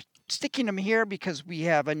so we're sticking them here because we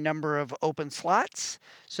have a number of open slots.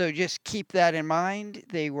 So just keep that in mind.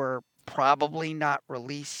 They were probably not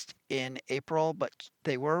released in April, but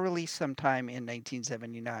they were released sometime in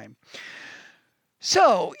 1979.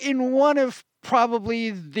 So, in one of probably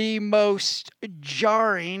the most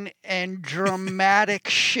jarring and dramatic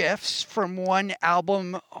shifts from one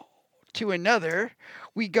album to another,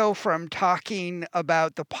 we go from talking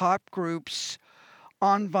about the pop group's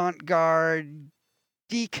avant-garde,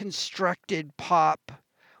 deconstructed pop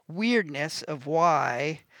weirdness of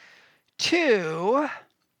Why to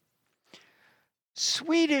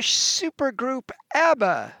Swedish supergroup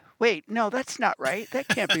ABBA. Wait, no, that's not right. That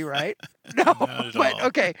can't be right. No, but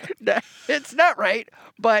okay, it's not right.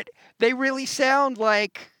 But they really sound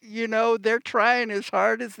like, they're trying as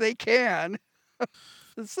hard as they can.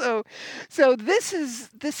 So this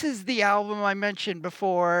is the album I mentioned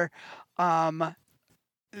before.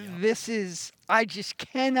 This is, I just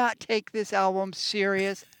cannot take this album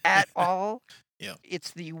serious at all. Yeah.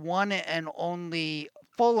 It's the one and only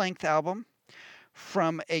full-length album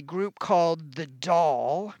from a group called The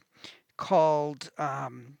Doll, called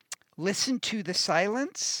Listen to the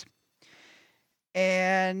Silence.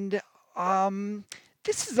 And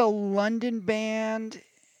this is a London band,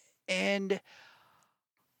 and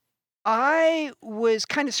I was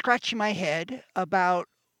kind of scratching my head about,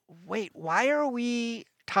 why are we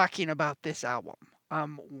talking about this album?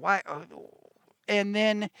 Why? And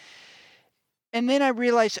then I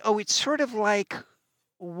realized, it's sort of like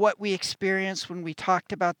what we experienced when we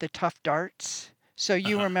talked about the Tough Darts. So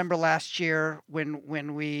you remember last year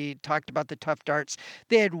when we talked about the Tough Darts,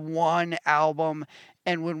 they had one album,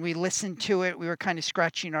 and when we listened to it, we were kind of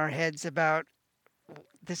scratching our heads about,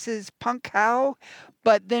 this is punk how?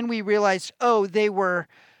 But then we realized, they were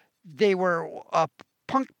a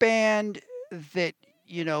punk band that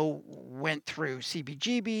went through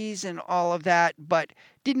CBGBs and all of that, but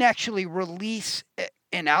didn't actually release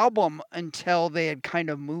an album until they had kind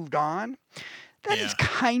of moved on. That is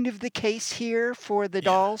kind of the case here for the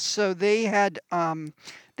Dolls. So they had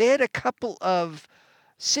a couple of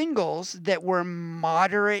singles that were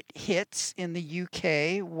moderate hits in the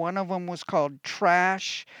UK. One of them was called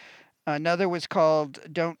Trash. Another was called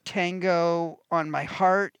Don't Tango on My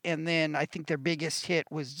Heart. And then I think their biggest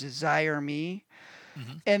hit was Desire Me.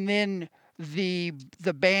 Mm-hmm. And then the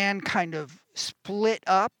band kind of split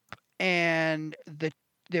up, and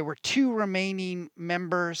there were two remaining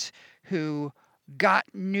members who got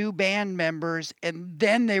new band members, and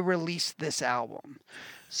then they released this album.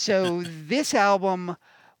 So this album,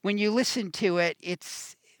 when you listen to it,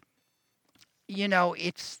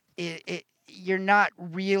 you're not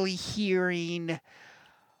really hearing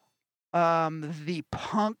the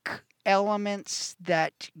punk elements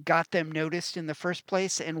that got them noticed in the first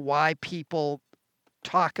place, and why people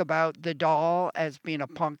talk about The Doll as being a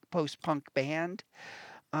post-punk band.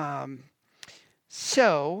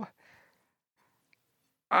 So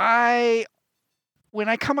I when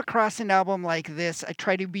I come across an album like this, I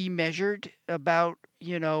try to be measured about,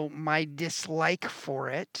 my dislike for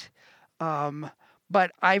it. Um,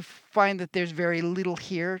 but I find that there's very little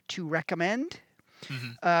here to recommend.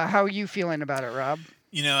 Mhm. How are you feeling about it, Rob?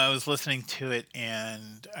 I was listening to it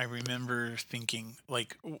and I remember thinking,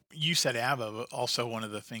 like you said ABBA, but also one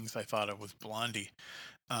of the things I thought of was Blondie.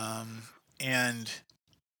 Um, and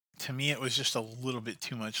to me, it was just a little bit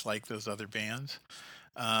too much like those other bands.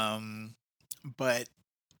 Um, but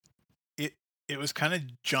it it was kind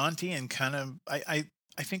of jaunty and kind of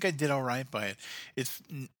I think I did all right by it. It's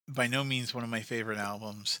by no means one of my favorite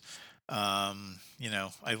albums.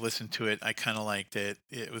 I listened to it. I kind of liked it.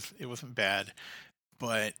 It wasn't bad,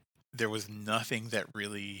 but there was nothing that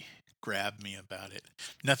really grabbed me about it.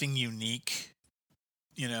 Nothing unique,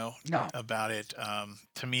 No. about it.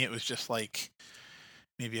 To me, it was just like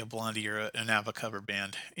maybe a Blondie or an ABBA cover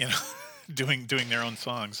band, doing their own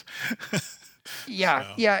songs. Yeah,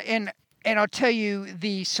 So yeah, and I'll tell you,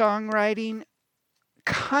 the songwriting,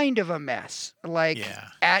 kind of a mess. Like, yeah,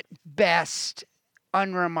 at best,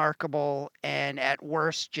 unremarkable, and at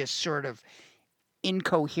worst, just sort of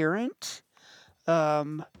incoherent.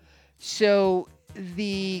 Um, so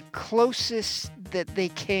the closest that they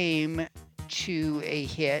came to a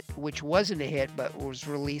hit, which wasn't a hit but was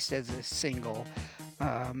released as a single,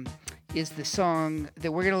 um, is the song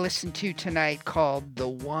that we're going to listen to tonight called The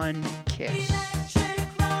One Kiss.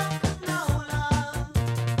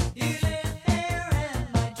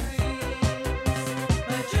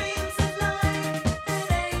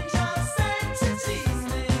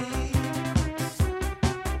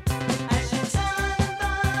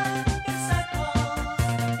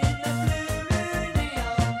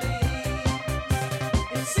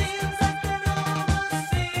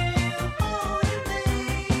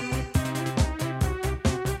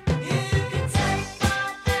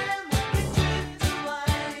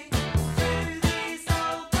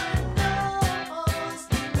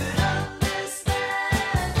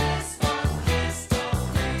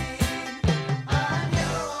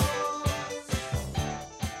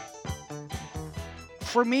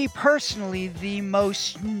 For me personally, the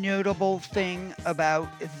most notable thing about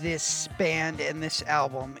this band and this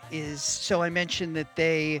album is, so I mentioned that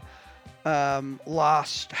they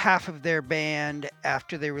lost half of their band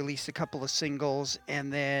after they released a couple of singles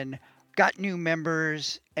and then got new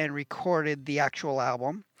members and recorded the actual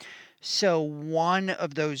album. So one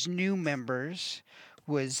of those new members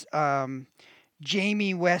was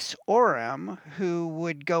Jamie West Oram, who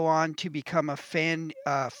would go on to become a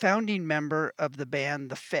founding member of the band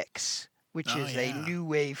The Fix, which oh is a yeah, new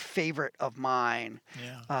wave favorite of mine.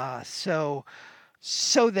 yeah. So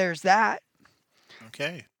there's that.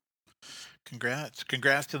 Okay, congrats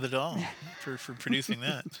to the doll for producing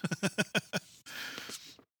that.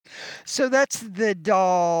 So that's the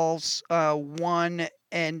Dolls' one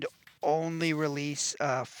and only release,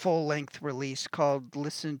 full length release called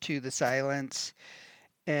Listen to the Silence.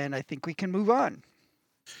 And I think we can move on.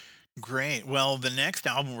 Great. Well, the next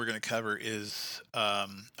album we're going to cover is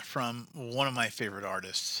from one of my favorite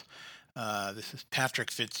artists. This is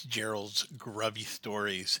Patrick Fitzgerald's Grubby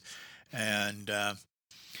Stories. And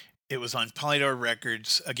it was on Polydor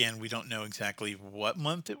Records. Again, we don't know exactly what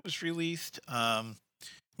month it was released,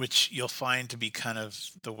 which you'll find to be kind of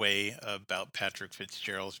the way about Patrick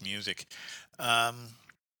Fitzgerald's music.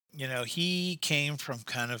 He came from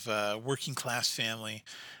kind of a working class family.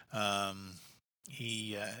 Um,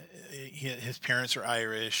 his parents are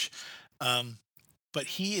Irish, um, but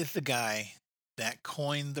he is the guy that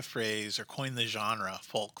coined the phrase or coined the genre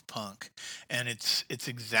folk punk, and it's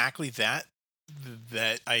exactly that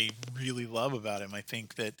I really love about him. I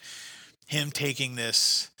think that him taking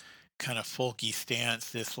this kind of folky stance,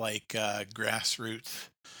 this like grassroots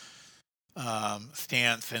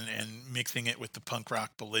stance, and mixing it with the punk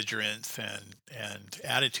rock belligerence and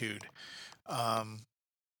attitude, um,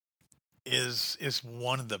 is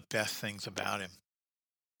one of the best things about him.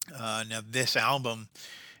 Now this album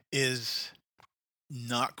is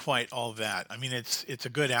not quite all that. I mean, it's a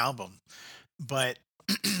good album, but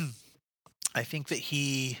I think that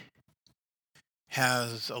he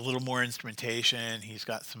has a little more instrumentation. He's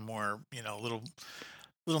got some more,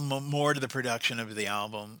 more to the production of the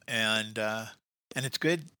album, and it's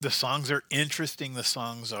good. The songs are interesting. The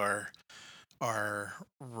songs are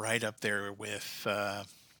right up there with,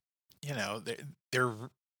 you know, they're they're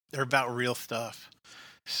they're about real stuff.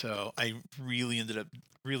 So I really ended up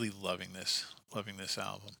really loving this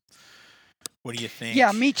album. What do you Yeah,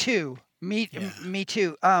 think? me too. Yeah. Me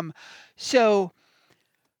too. So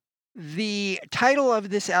The title of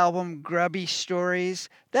this album, Grubby Stories,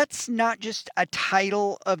 that's not just a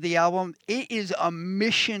title of the album, it is a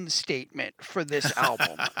mission statement for this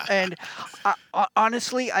album. And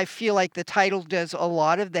honestly, I feel like the title does a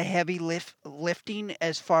lot of the heavy lifting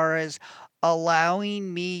as far as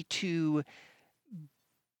allowing me to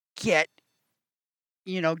get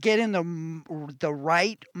get in the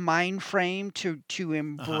right mind frame to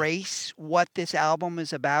embrace what this album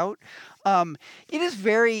is about. It is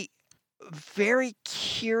very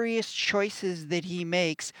curious choices that he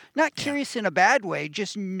makes. Not Yeah. curious in a bad way,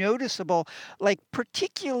 just noticeable, like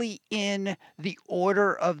particularly in the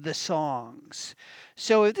order of the songs.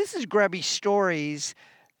 So if this is Grubby Stories,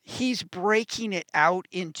 he's breaking it out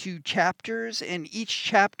into chapters, and each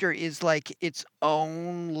chapter is like its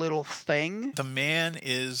own little thing. The man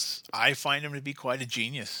is, I find him to be quite a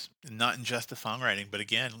genius, not in just the songwriting, but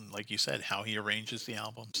again, like you said, how he arranges the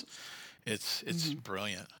albums. It's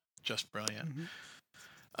brilliant, just brilliant.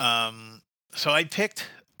 So I picked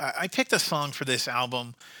a song for this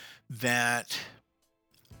album that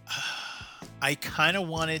I kind of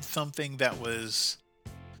wanted something that was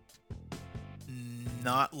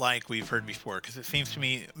not like we've heard before, because it seems to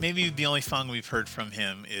me maybe the only song we've heard from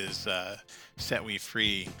him is Set We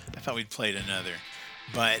Free. I thought we'd played another,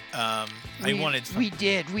 but I wanted we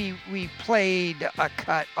did we played a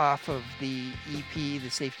cut off of the EP, The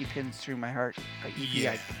Safety Pins Through My Heart EP.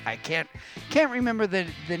 Yeah. I can't remember the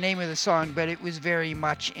name of the song, but it was very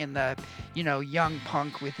much in the young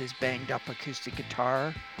punk with his banged up acoustic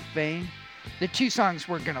guitar vein. The two songs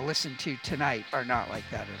we're going to listen to tonight are not like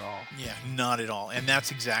that at all. Yeah, not at all. And that's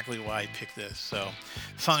exactly why I picked this. So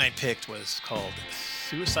the song I picked was called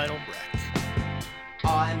Suicidal Wreck.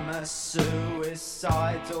 I'm a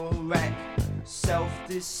suicidal wreck,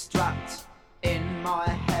 self-destruct in my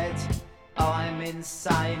head. I'm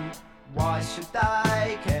insane, why should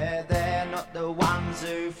they care? They're not the ones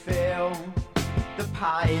who feel the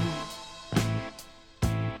pain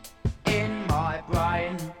in my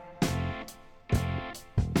brain.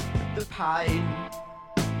 The pain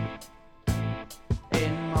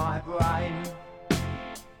in my brain.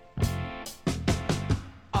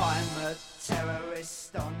 I'm a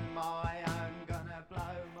terrorist on my own, gonna blow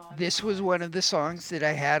my... This was one of the songs that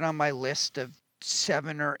I had on my list of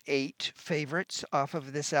 7 or 8 favorites off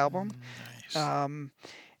of this album. Nice.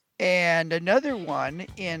 And another one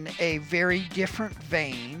in a very different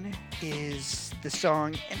vein is the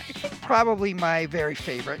song, and I think probably my very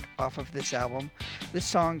favorite off of this album, the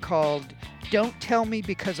song called Don't Tell Me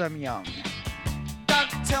Because I'm Young.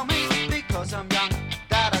 Don't tell me because I'm young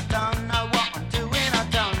that I don't know what I'm doing, I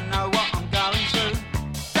don't know what I'm going through.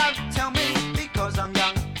 Don't tell me because I'm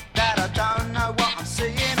young that I don't know what I'm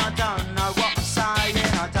seeing, I don't know what I'm saying,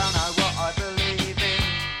 I don't know what I believe in.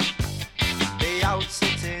 The old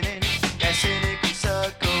sitting in their cynical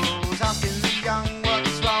circles, asking the young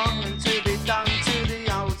what's wrong and to be done to the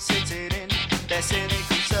old sitting in their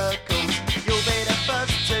cynical circles. You'll be the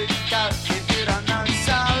first to go if you don't know,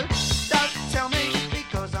 so don't tell me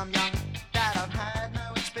because I'm young that I've had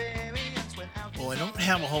no experience with how... Well, I don't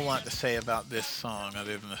have a whole lot to say about this song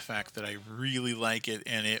other than the fact that I really like it,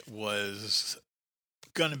 and it was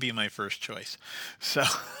going to be my first choice. So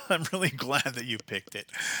I'm really glad that you picked it.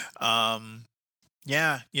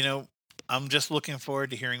 Yeah, I'm just looking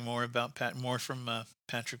forward to hearing more about more from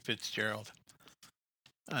Patrick Fitzgerald.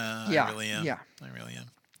 I really am. Yeah. I really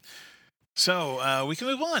am. So we can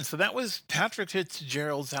move on. So that was Patrick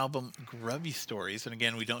Fitzgerald's album Grubby Stories. And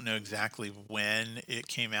again, we don't know exactly when it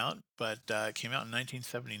came out, but it came out in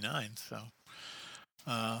 1979. So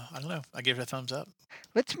I don't know. I give it a thumbs up.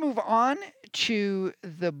 Let's move on to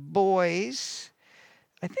The Boys.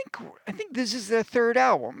 I think this is their third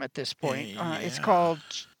album at this point. It's Yeah. called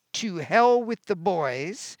To Hell with the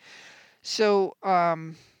Boys. So,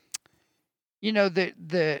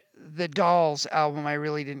 the Dolls album I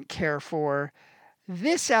really didn't care for.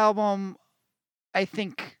 This album, I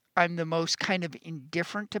think I'm the most kind of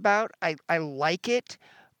indifferent about. I like it,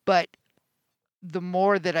 but the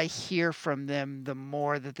more that I hear from them, the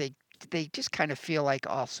more that they just kind of feel like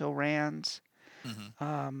also rans.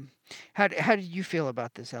 Mm-hmm. How did you feel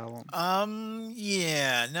about this album?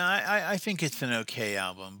 Yeah, no, I think it's an okay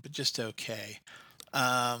album, but just okay.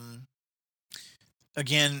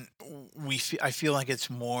 Again, I feel like it's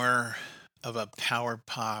more of a power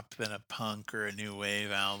pop than a punk or a new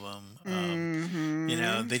wave album.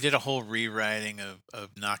 They did a whole rewriting of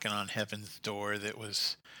Knocking on Heaven's Door that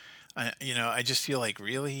was, I just feel like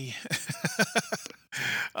really,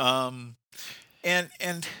 and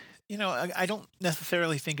I don't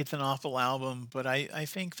necessarily think it's an awful album, but I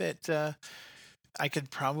think that I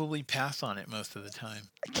could probably pass on it most of the time.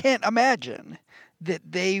 I can't imagine that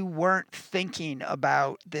they weren't thinking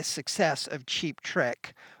about the success of Cheap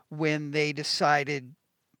Trick when they decided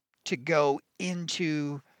to go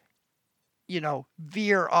into,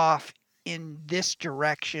 veer off in this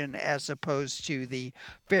direction as opposed to the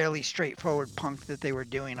fairly straightforward punk that they were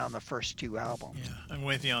doing on the first two albums. Yeah, I'm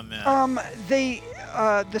with you on that.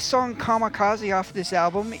 The song Kamikaze off this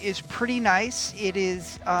album is pretty nice. It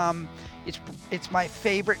is it's my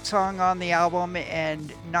favorite song on the album,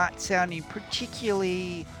 and not sounding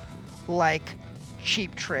particularly like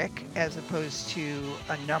Cheap Trick as opposed to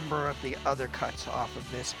a number of the other cuts off of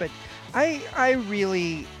this. But I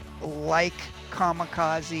really like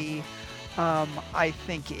Kamikaze. I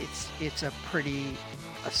think it's a pretty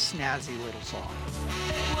snazzy little song.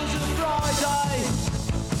 It was a Friday,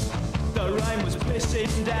 the rain was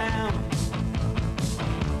pissing down.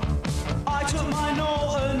 I took my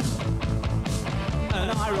Norton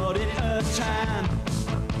and I rode it to town.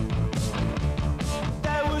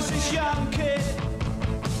 There was this young kid,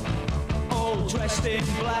 all dressed in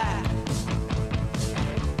black,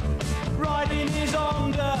 riding his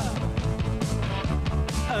Honda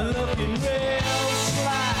and looking real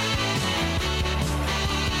slack.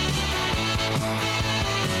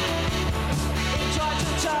 He tried to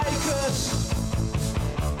take us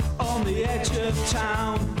on the edge of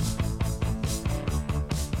town.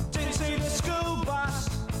 Didn't see the school bus,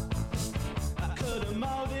 I could have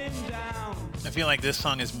mowed him down. I feel like this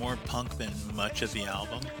song is more punk than much of the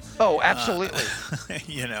album. Oh, absolutely.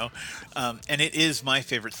 And it is my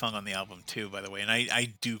favorite song on the album too, by the way. And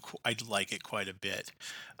I like it quite a bit.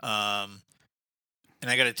 And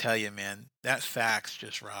I got to tell you, man, that sax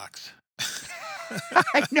just rocks.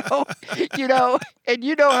 I know, and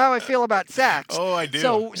you know how I feel about sax. Oh, I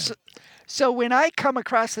do. So when I come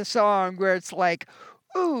across a song where it's like,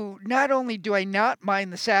 ooh, not only do I not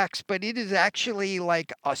mind the sax, but it is actually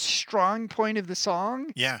like a strong point of the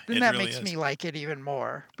song. Yeah, then it that really makes is. me like it even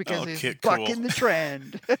more because it's cool. bucking the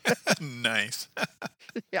trend. Nice.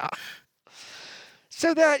 Yeah.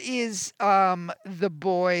 So that is the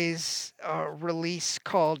Boys' release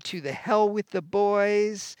called To the Hell with the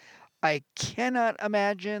Boys. I cannot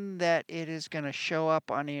imagine that it is going to show up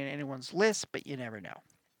on anyone's list, but you never know.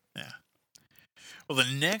 Yeah. Well,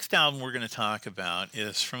 the next album we're going to talk about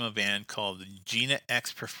is from a band called Gina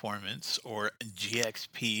X Performance, or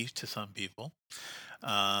GXP to some people.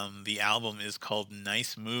 The album is called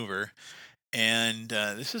Nice Mover. And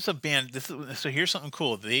this is a band. So here's something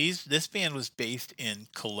cool. This band was based in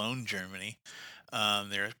Cologne, Germany.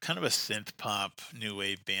 They're kind of a synth pop new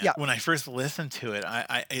wave band. Yeah. When I first listened to it,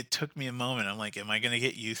 it took me a moment. I'm like, am I going to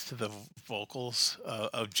get used to the vocals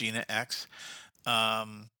of Gina X?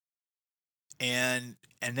 And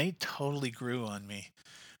they totally grew on me.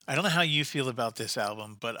 I don't know how you feel about this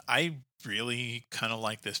album, but I really kind of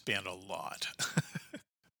like this band a lot.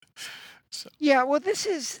 Yeah, well, this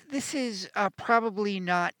is probably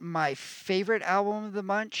not my favorite album of the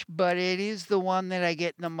bunch, but it is the one that I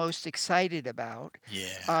get the most excited about.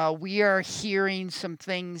 Yeah. We are hearing some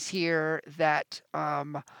things here that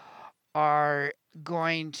are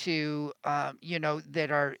going to, that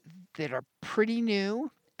are pretty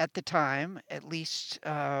new at the time, at least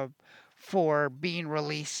for being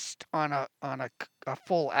released on a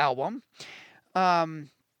full album, and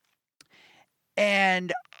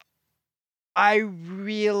I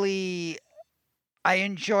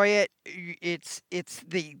enjoy it. It's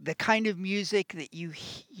the kind of music that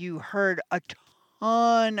you heard a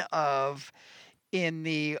ton of in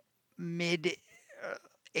the mid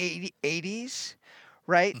 80s,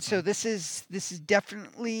 right? Mm-hmm. So this is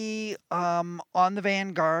definitely on the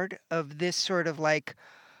vanguard of this sort of like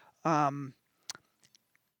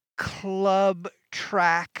club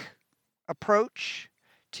track approach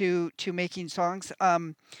to making songs.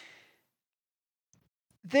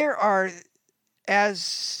 There are,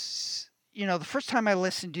 as you know, the first time I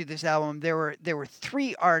listened to this album, there were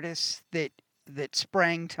three artists that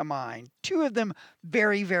sprang to mind. Two of them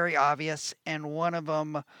very, very obvious, and one of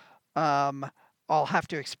them I'll have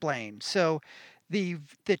to explain. So the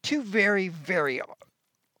two very, very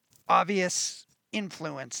obvious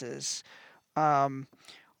influences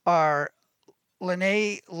are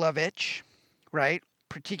Lene Lovitch, right?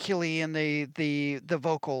 Particularly in the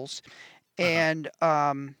vocals. And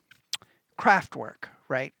Kraftwerk,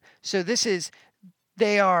 right? So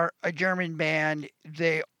they are a German band.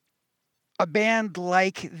 A band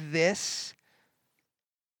like this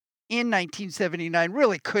in 1979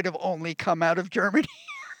 really could have only come out of Germany.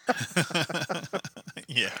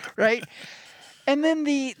 Yeah. Right? And then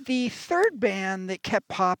the third band that kept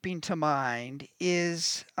popping to mind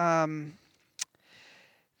is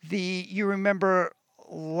You remember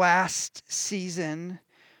last season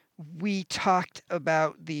we talked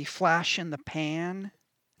about the Flash in the Pan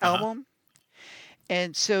album,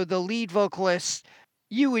 and so the lead vocalist,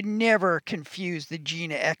 you would never confuse the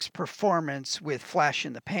Gina X performance with Flash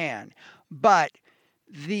in the Pan, but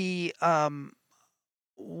the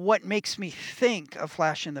what makes me think of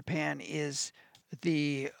Flash in the Pan is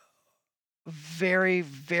the very,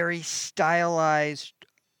 very stylized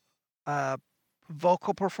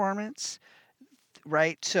vocal performance,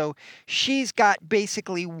 right? So she's got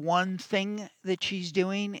basically one thing that she's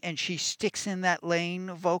doing and she sticks in that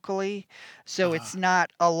lane vocally. So it's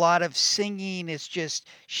not a lot of singing. It's just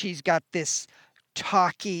she's got this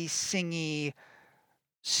talky, singy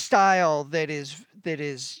style that is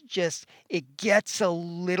just, it gets a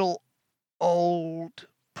little old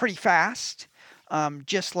pretty fast,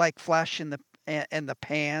 just like Flash and the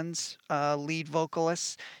Pan's lead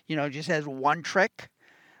vocalist, just has one trick.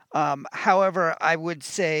 However, I would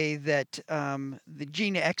say that the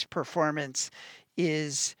Gina X performance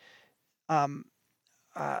is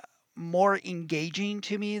more engaging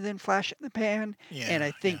to me than Flash in the Pan, and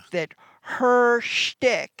I think that her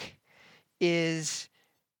shtick is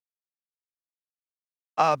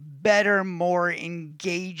a better, more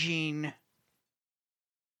engaging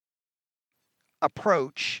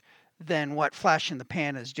approach than what Flash in the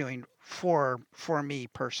Pan is doing for me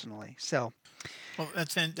personally. So, well,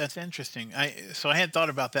 that's interesting. I had thought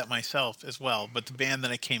about that myself as well, but the band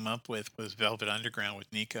that I came up with was Velvet Underground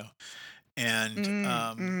with Nico, and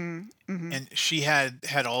and she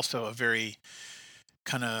had also a very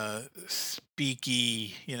kind of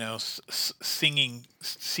speaky, singing,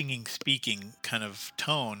 speaking kind of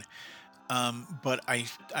tone. But I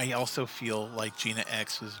also feel like Gina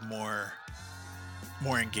X is more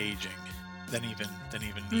engaging than even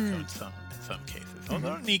Nico in some cases.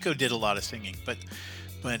 Although Nico did a lot of singing, but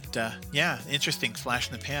yeah, interesting. Flash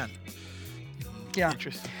in the Pan. Yeah.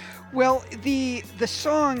 Interesting. Well, the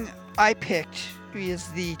song I picked is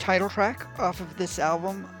the title track off of this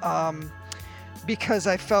album, because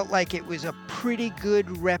I felt like it was a pretty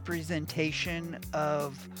good representation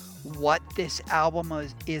of what this album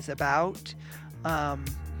is about.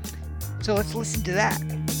 So let's listen to that.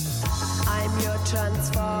 I'm your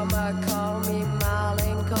transformer, call me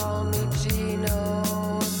Marlin, call me Gino,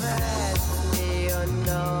 that's me or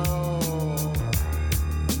no.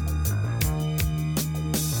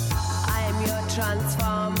 I'm your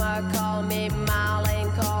transformer, call me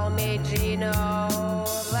Marlin, call me Gino,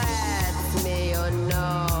 that's me or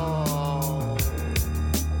no.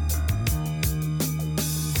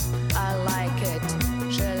 I like it,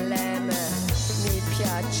 je l'aime, mi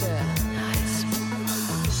piace.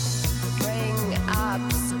 Up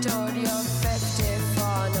Studio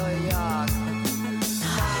 54 New York.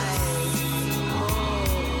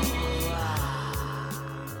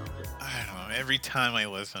 I don't know. Every time I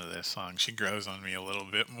listen to this song, she grows on me a little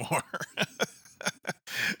bit more.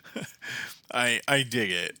 I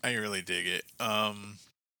dig it. I really dig it. And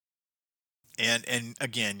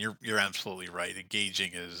again, you're absolutely right.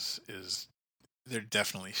 Engaging is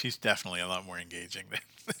she's definitely a lot more engaging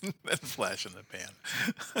than Flash in the Pan.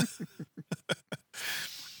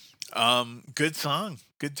 Good song,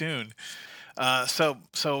 good tune. So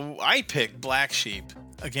I picked Black Sheep.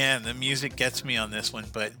 Again, the music gets me on this one,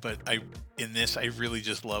 but I really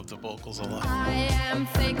just love the vocals a lot. I am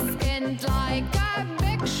thick-skinned like a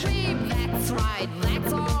big sheep. That's right,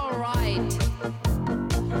 that's all right.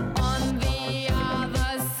 On the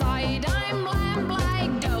other side, I'm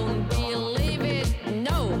lamb-like. Don't believe it,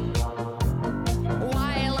 no.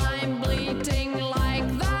 While I'm bleating like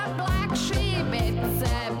the black sheep, it's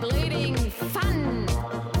a bleeding fun.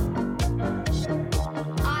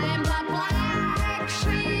 I'm the black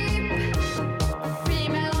sheep,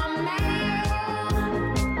 female or male,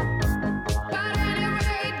 but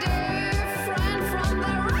anyway different from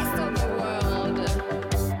the rest of the world.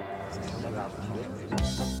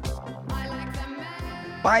 I like the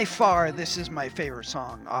male. By far, this is my favorite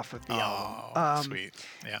song off of the album. Sweet.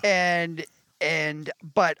 Yeah.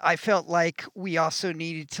 But I felt like we also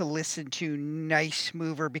needed to listen to Nice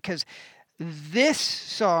Mover because this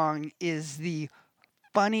song is the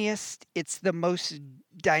funniest. It's the most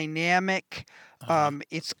dynamic.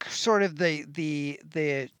 It's sort of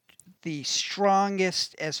the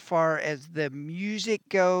strongest as far as the music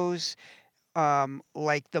goes.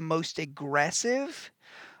 Like the most aggressive.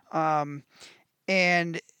 I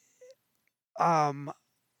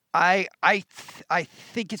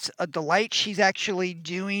think it's a delight. She's actually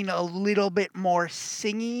doing a little bit more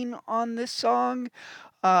singing on this song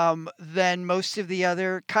than most of the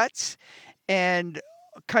other cuts, and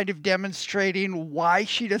kind of demonstrating why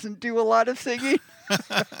she doesn't do a lot of singing.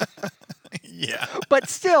 Yeah. But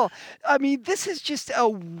still, I mean, this is just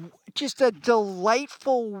a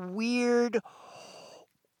delightful, weird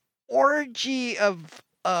orgy of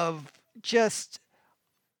just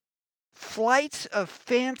flights of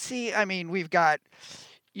fancy. I mean, we've got,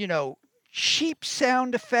 sheep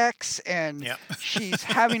sound effects, and Yeah. she's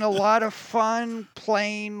having a lot of fun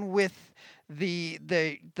playing with the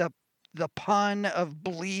pun of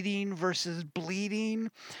bleeding versus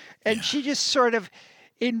bleeding, and Yeah. she just sort of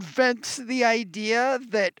invents the idea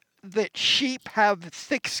that sheep have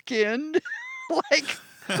thick skin. Like,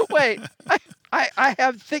 wait, I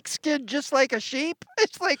have thick skin just like a sheep?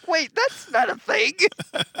 It's like, wait, that's not a thing.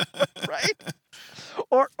 Right?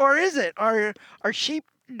 Or is it? Are sheep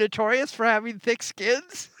notorious for having thick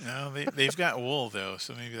skins? No, they've got wool though,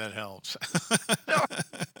 so maybe that helps. No.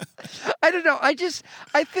 I don't know. I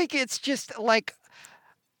think it's just like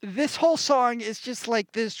this whole song is just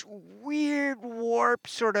like this weird warp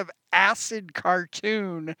sort of acid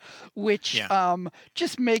cartoon, which Yeah.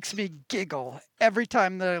 just makes me giggle every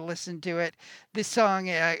time that I listen to it. This song,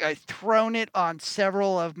 I've thrown it on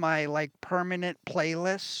several of my like permanent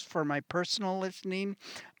playlists for my personal listening.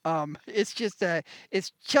 It's just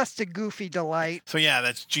a goofy delight. So yeah,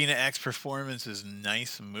 that's Gina X Performance's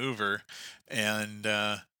Nice Mover, and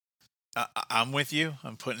I'm with you.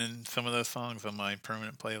 I'm putting in some of those songs on my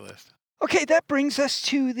permanent playlist. Okay, that brings us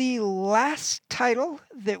to the last title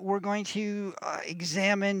that we're going to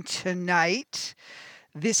examine tonight.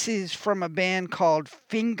 This is from a band called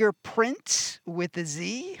Fingerprints with a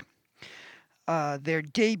Z. Their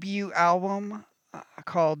debut album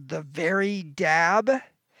called The Very Dab.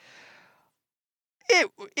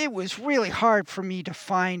 It was really hard for me to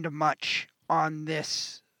find much on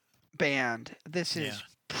this band. This is Yeah.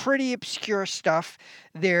 pretty obscure stuff.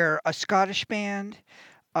 They're a Scottish band.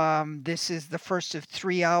 This is the first of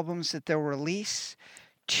 3 albums that they'll release.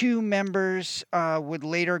 2 members would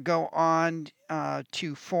later go on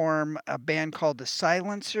to form a band called the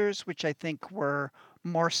Silencers, which I think were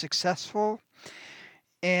more successful.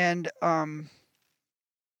 And I'm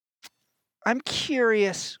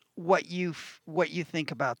curious what you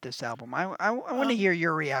think about this album. I want to hear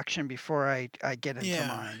your reaction before I get into Yeah.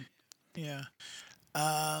 mine. Yeah.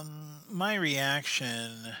 My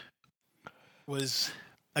reaction was,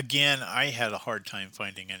 again, I had a hard time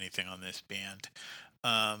finding anything on this band.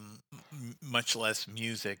 Much less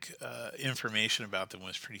music. Information about them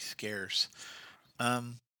was pretty scarce.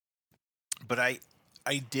 But I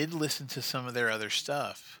did listen to some of their other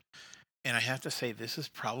stuff, and I have to say this is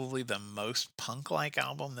probably the most punk-like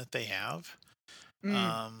album that they have.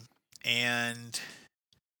 And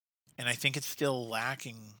I think it's still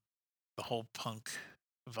lacking the whole punk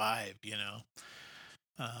vibe,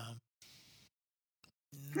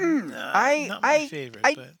 not my favorite,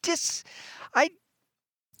 but I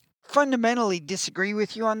fundamentally disagree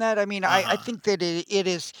with you on that. I mean, I think that it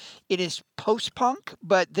is post-punk,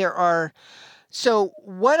 but there are. So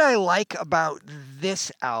what I like about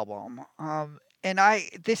this album, and I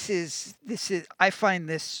find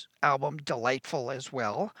this album delightful as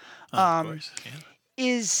well. of course, yeah.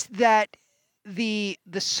 Is that the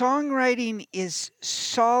songwriting is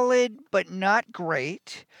solid but not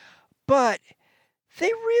great, but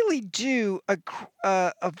they really do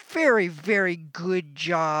a very, very good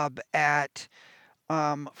job at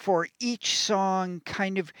for each song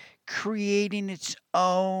kind of creating its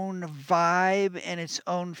own vibe and its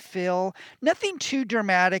own feel. Nothing too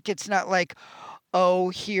dramatic. It's not like, oh,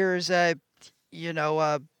 here's a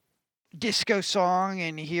disco song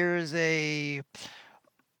and here's a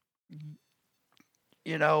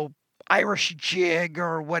Irish jig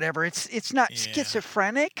or whatever. It's not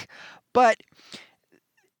schizophrenic, but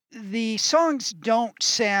the songs don't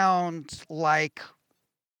sound like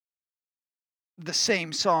the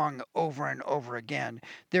same song over and over again.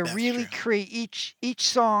 They're That's really true. each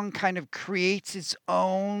song kind of creates its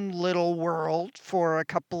own little world for a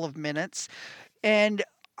couple of minutes, and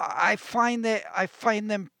I find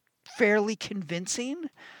them fairly convincing.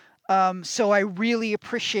 So I really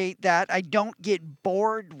appreciate that. I don't get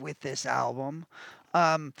bored with this album.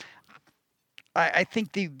 I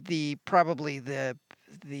think the probably the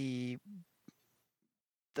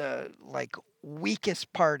like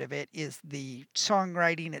weakest part of it is the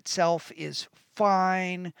songwriting itself is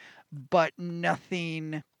fine, but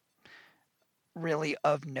nothing really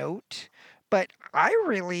of note. But I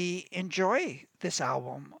really enjoy this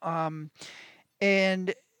album.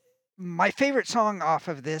 And my favorite song off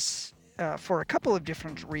of this, for a couple of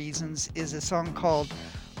different reasons, is a song called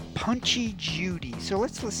Punchy Judy. So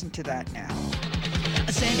let's listen to that now.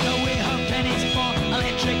 Send away her pennies for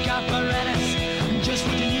electric apparatus. Just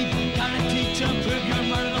what you need, guaranteed to improve your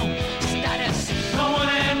marital status. Don't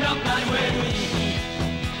wanna end up that way.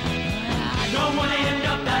 I don't wanna end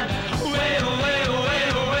up that way, way,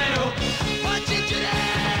 way, way. What's it today?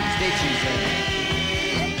 Stay Tuesday.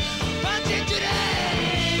 What's it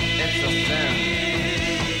today? It's a sin.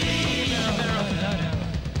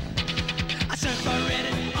 I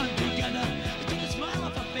separated altogether. Took a smile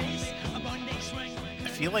off her face. A Monday swing. I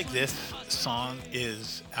feel like this song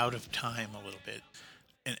is out of time a little bit.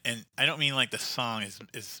 And I don't mean like the song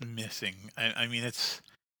is missing. I mean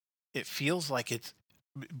it feels like it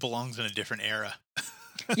belongs in a different era.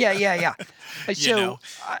 Yeah. You So know?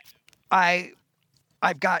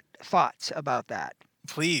 I've got thoughts about that.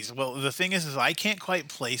 Please. Well, the thing is I can't quite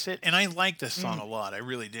place it, and I like this song a lot. I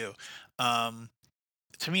really do.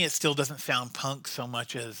 To me, it still doesn't sound punk so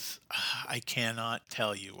much as I cannot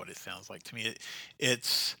tell you what it sounds like. To me,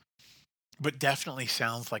 but definitely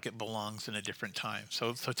sounds like it belongs in a different time.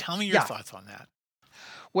 So tell me your Yeah. thoughts on that.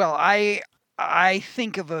 Well, I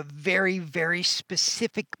think of a very, very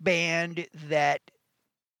specific band that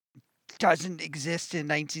doesn't exist in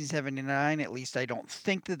 1979. At least I don't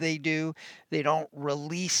think that they do. They don't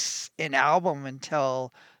release an album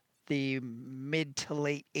until the mid to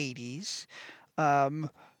late 80s.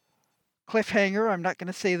 Cliffhanger, I'm not going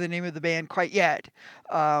to say the name of the band quite yet.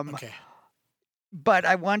 Okay. But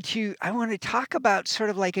I want to talk about sort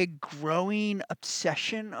of like a growing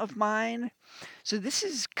obsession of mine. So this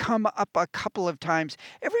has come up a couple of times.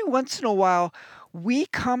 Every once in a while, we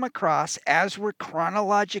come across, as we're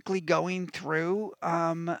chronologically going through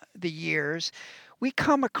the years, we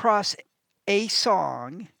come across a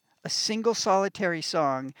song, a single solitary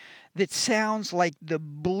song that sounds like the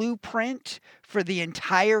blueprint for the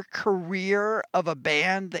entire career of a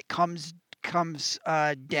band that comes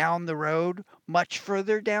down the road, much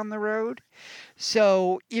further down the road.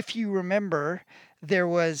 So if you remember, there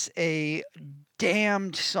was a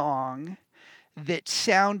Damned song that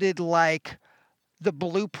sounded like the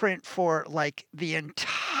blueprint for like the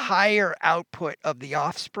entire output of The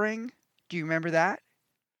Offspring. Do you remember that?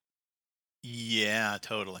 Yeah,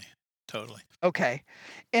 totally. Okay.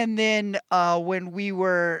 And then when we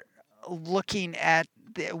were looking at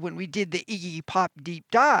when we did the Iggy Pop deep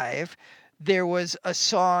dive, there was a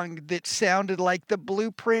song that sounded like the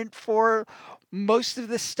blueprint for most of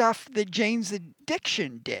the stuff that Jane's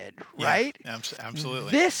Addiction did, right? Yeah,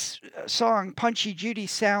 absolutely. This song, Punchy Judy,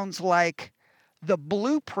 sounds like the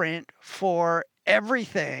blueprint for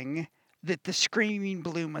everything that the Screaming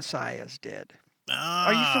Blue Messiahs did.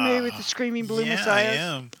 Are you familiar with the Screaming Blue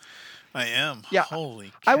Messiahs? I am. Yeah.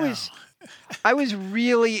 Holy cow. I was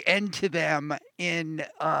really into them in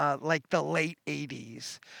like the late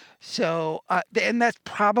 80s. So, and that's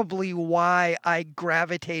probably why I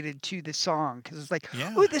gravitated to the song, because it's like,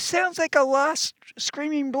 oh, this sounds like a lost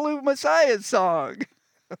Screaming Blue Messiah song.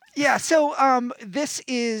 Yeah, so this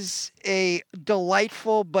is a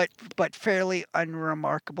delightful but fairly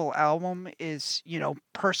unremarkable album.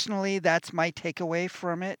 Personally, that's my takeaway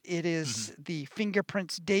from it. It is the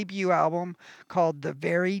Fingerprints debut album called The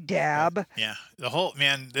Very Dab. Yeah,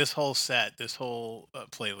 this whole set, this whole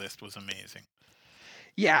playlist was amazing.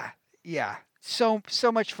 Yeah. So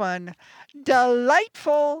much fun.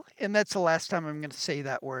 Delightful. And that's the last time I'm going to say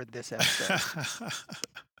that word this episode.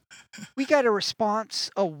 We got a response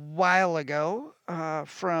a while ago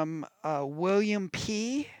from William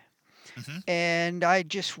P. And I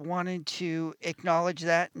just wanted to acknowledge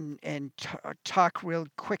that and talk real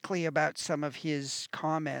quickly about some of his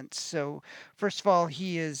comments. So first of all,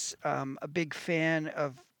 he is a big fan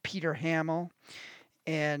of Peter Hamill,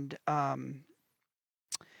 and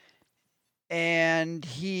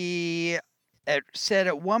he said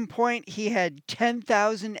at one point he had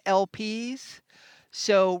 10,000 LPs.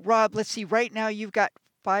 So Rob, let's see. Right now you've got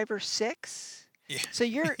 5 or 6. Yeah. So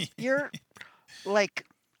you're like,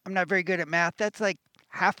 I'm not very good at math. That's like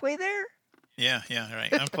halfway there. Yeah,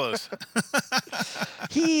 right. I'm close.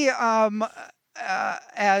 He as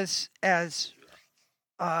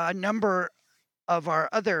a number of our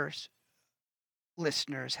other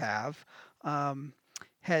listeners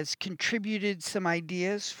has contributed some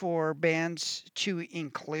ideas for bands to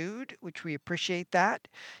include, which we appreciate that.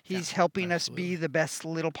 He's helping us be the best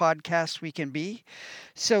little podcast we can be.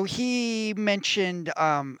 So he mentioned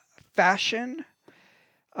Fashion,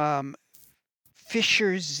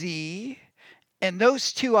 Fisher Z, and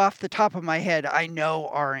those two off the top of my head I know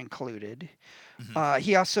are included.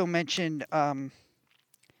 He also mentioned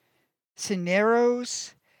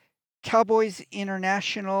Cineros, Cowboys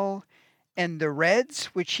International, and the Reds,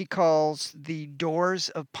 which he calls the Doors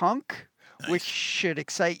of Punk, which should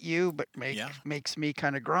excite you, but Yeah. makes me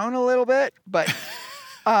kind of groan a little bit. But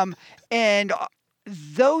and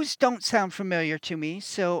those don't sound familiar to me,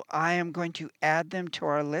 so I am going to add them to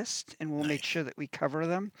our list, and we'll make Nice. sure that we cover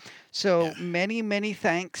them. So Yeah. many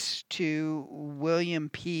thanks to William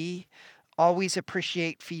P. Always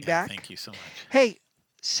appreciate Yeah, feedback. thank you so much. Hey,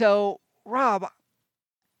 so Rob,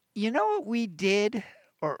 you know what we did,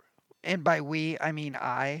 and by we I mean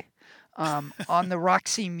I, on the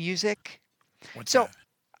Roxy Music? What's So that?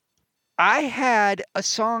 I had a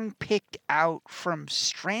song picked out from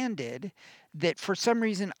Stranded that for some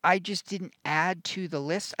reason I just didn't add to the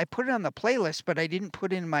list. I put it on the playlist, but I didn't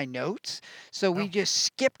put it in my notes. So we Oh. just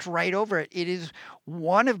skipped right over it. It is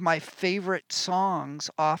one of my favorite songs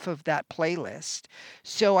off of that playlist.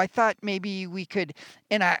 So I thought maybe we could,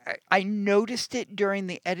 and I noticed it during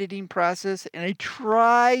the editing process, and I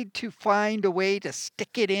tried to find a way to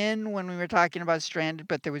stick it in when we were talking about Stranded,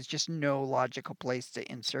 but there was just no logical place to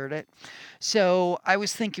insert it. So I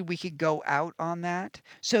was thinking we could go out on that.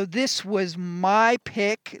 So this was my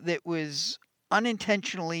pick that was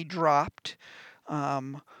unintentionally dropped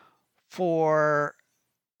for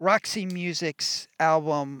Roxy Music's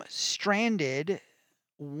album Stranded,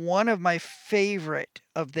 one of my favorite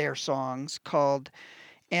of their songs called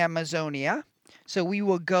Amazonia. So we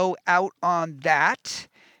will go out on that.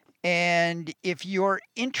 And if you're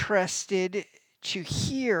interested to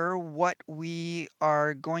hear what we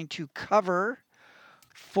are going to cover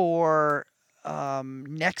for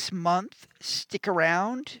next month, stick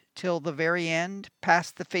around till the very end,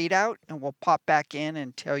 past the fade out, and we'll pop back in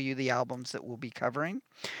and tell you the albums that we'll be covering.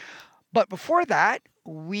 But before that,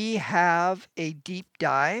 we have a deep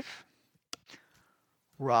dive.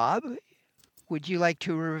 Rob, would you like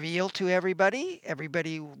to reveal to everybody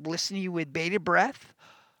listening to you with bated breath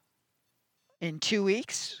in 2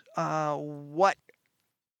 weeks, what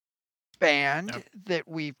band that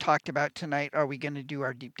we've talked about tonight are we going to do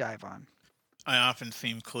our deep dive on? I often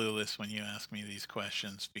seem clueless when you ask me these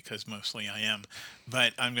questions because mostly I am,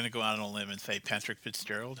 but I'm going to go out on a limb and say Patrick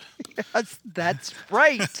Fitzgerald. Yes, that's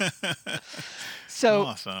right. So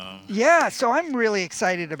Awesome. yeah, so I'm really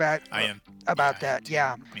excited about I am that. too.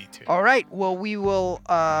 Yeah. Me too. All right. Well, we will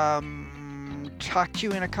talk to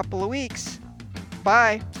you in a couple of weeks.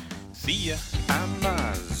 Bye. See ya.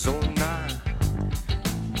 Amazona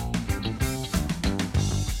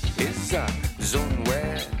is a zone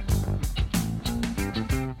where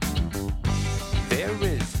there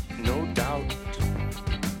is no doubt,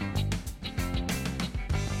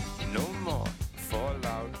 no more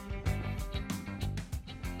fallout.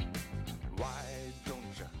 Why don't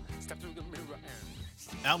you step through the mirror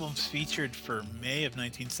and Albums featured for May of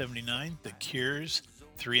 1979, The Cure's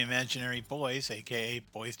Three Imaginary Boys, aka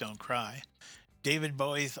Boys Don't Cry, David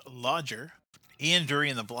Bowie's Lodger, Ian Dury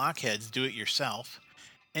and the Blockheads' Do It Yourself,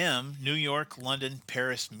 M, New York, London,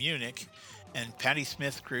 Paris, Munich, and Patti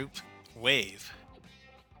Smith Group Wave.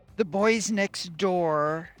 The Boys Next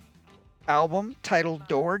Door album titled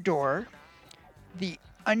Door Door, the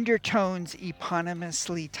Undertones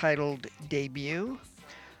eponymously titled Debut,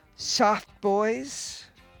 Soft Boys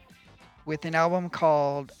with an album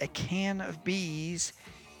called A Can of Bees,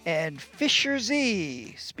 and Fisher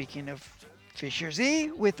Z, speaking of Fisher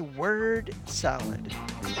Z, with Word Salad.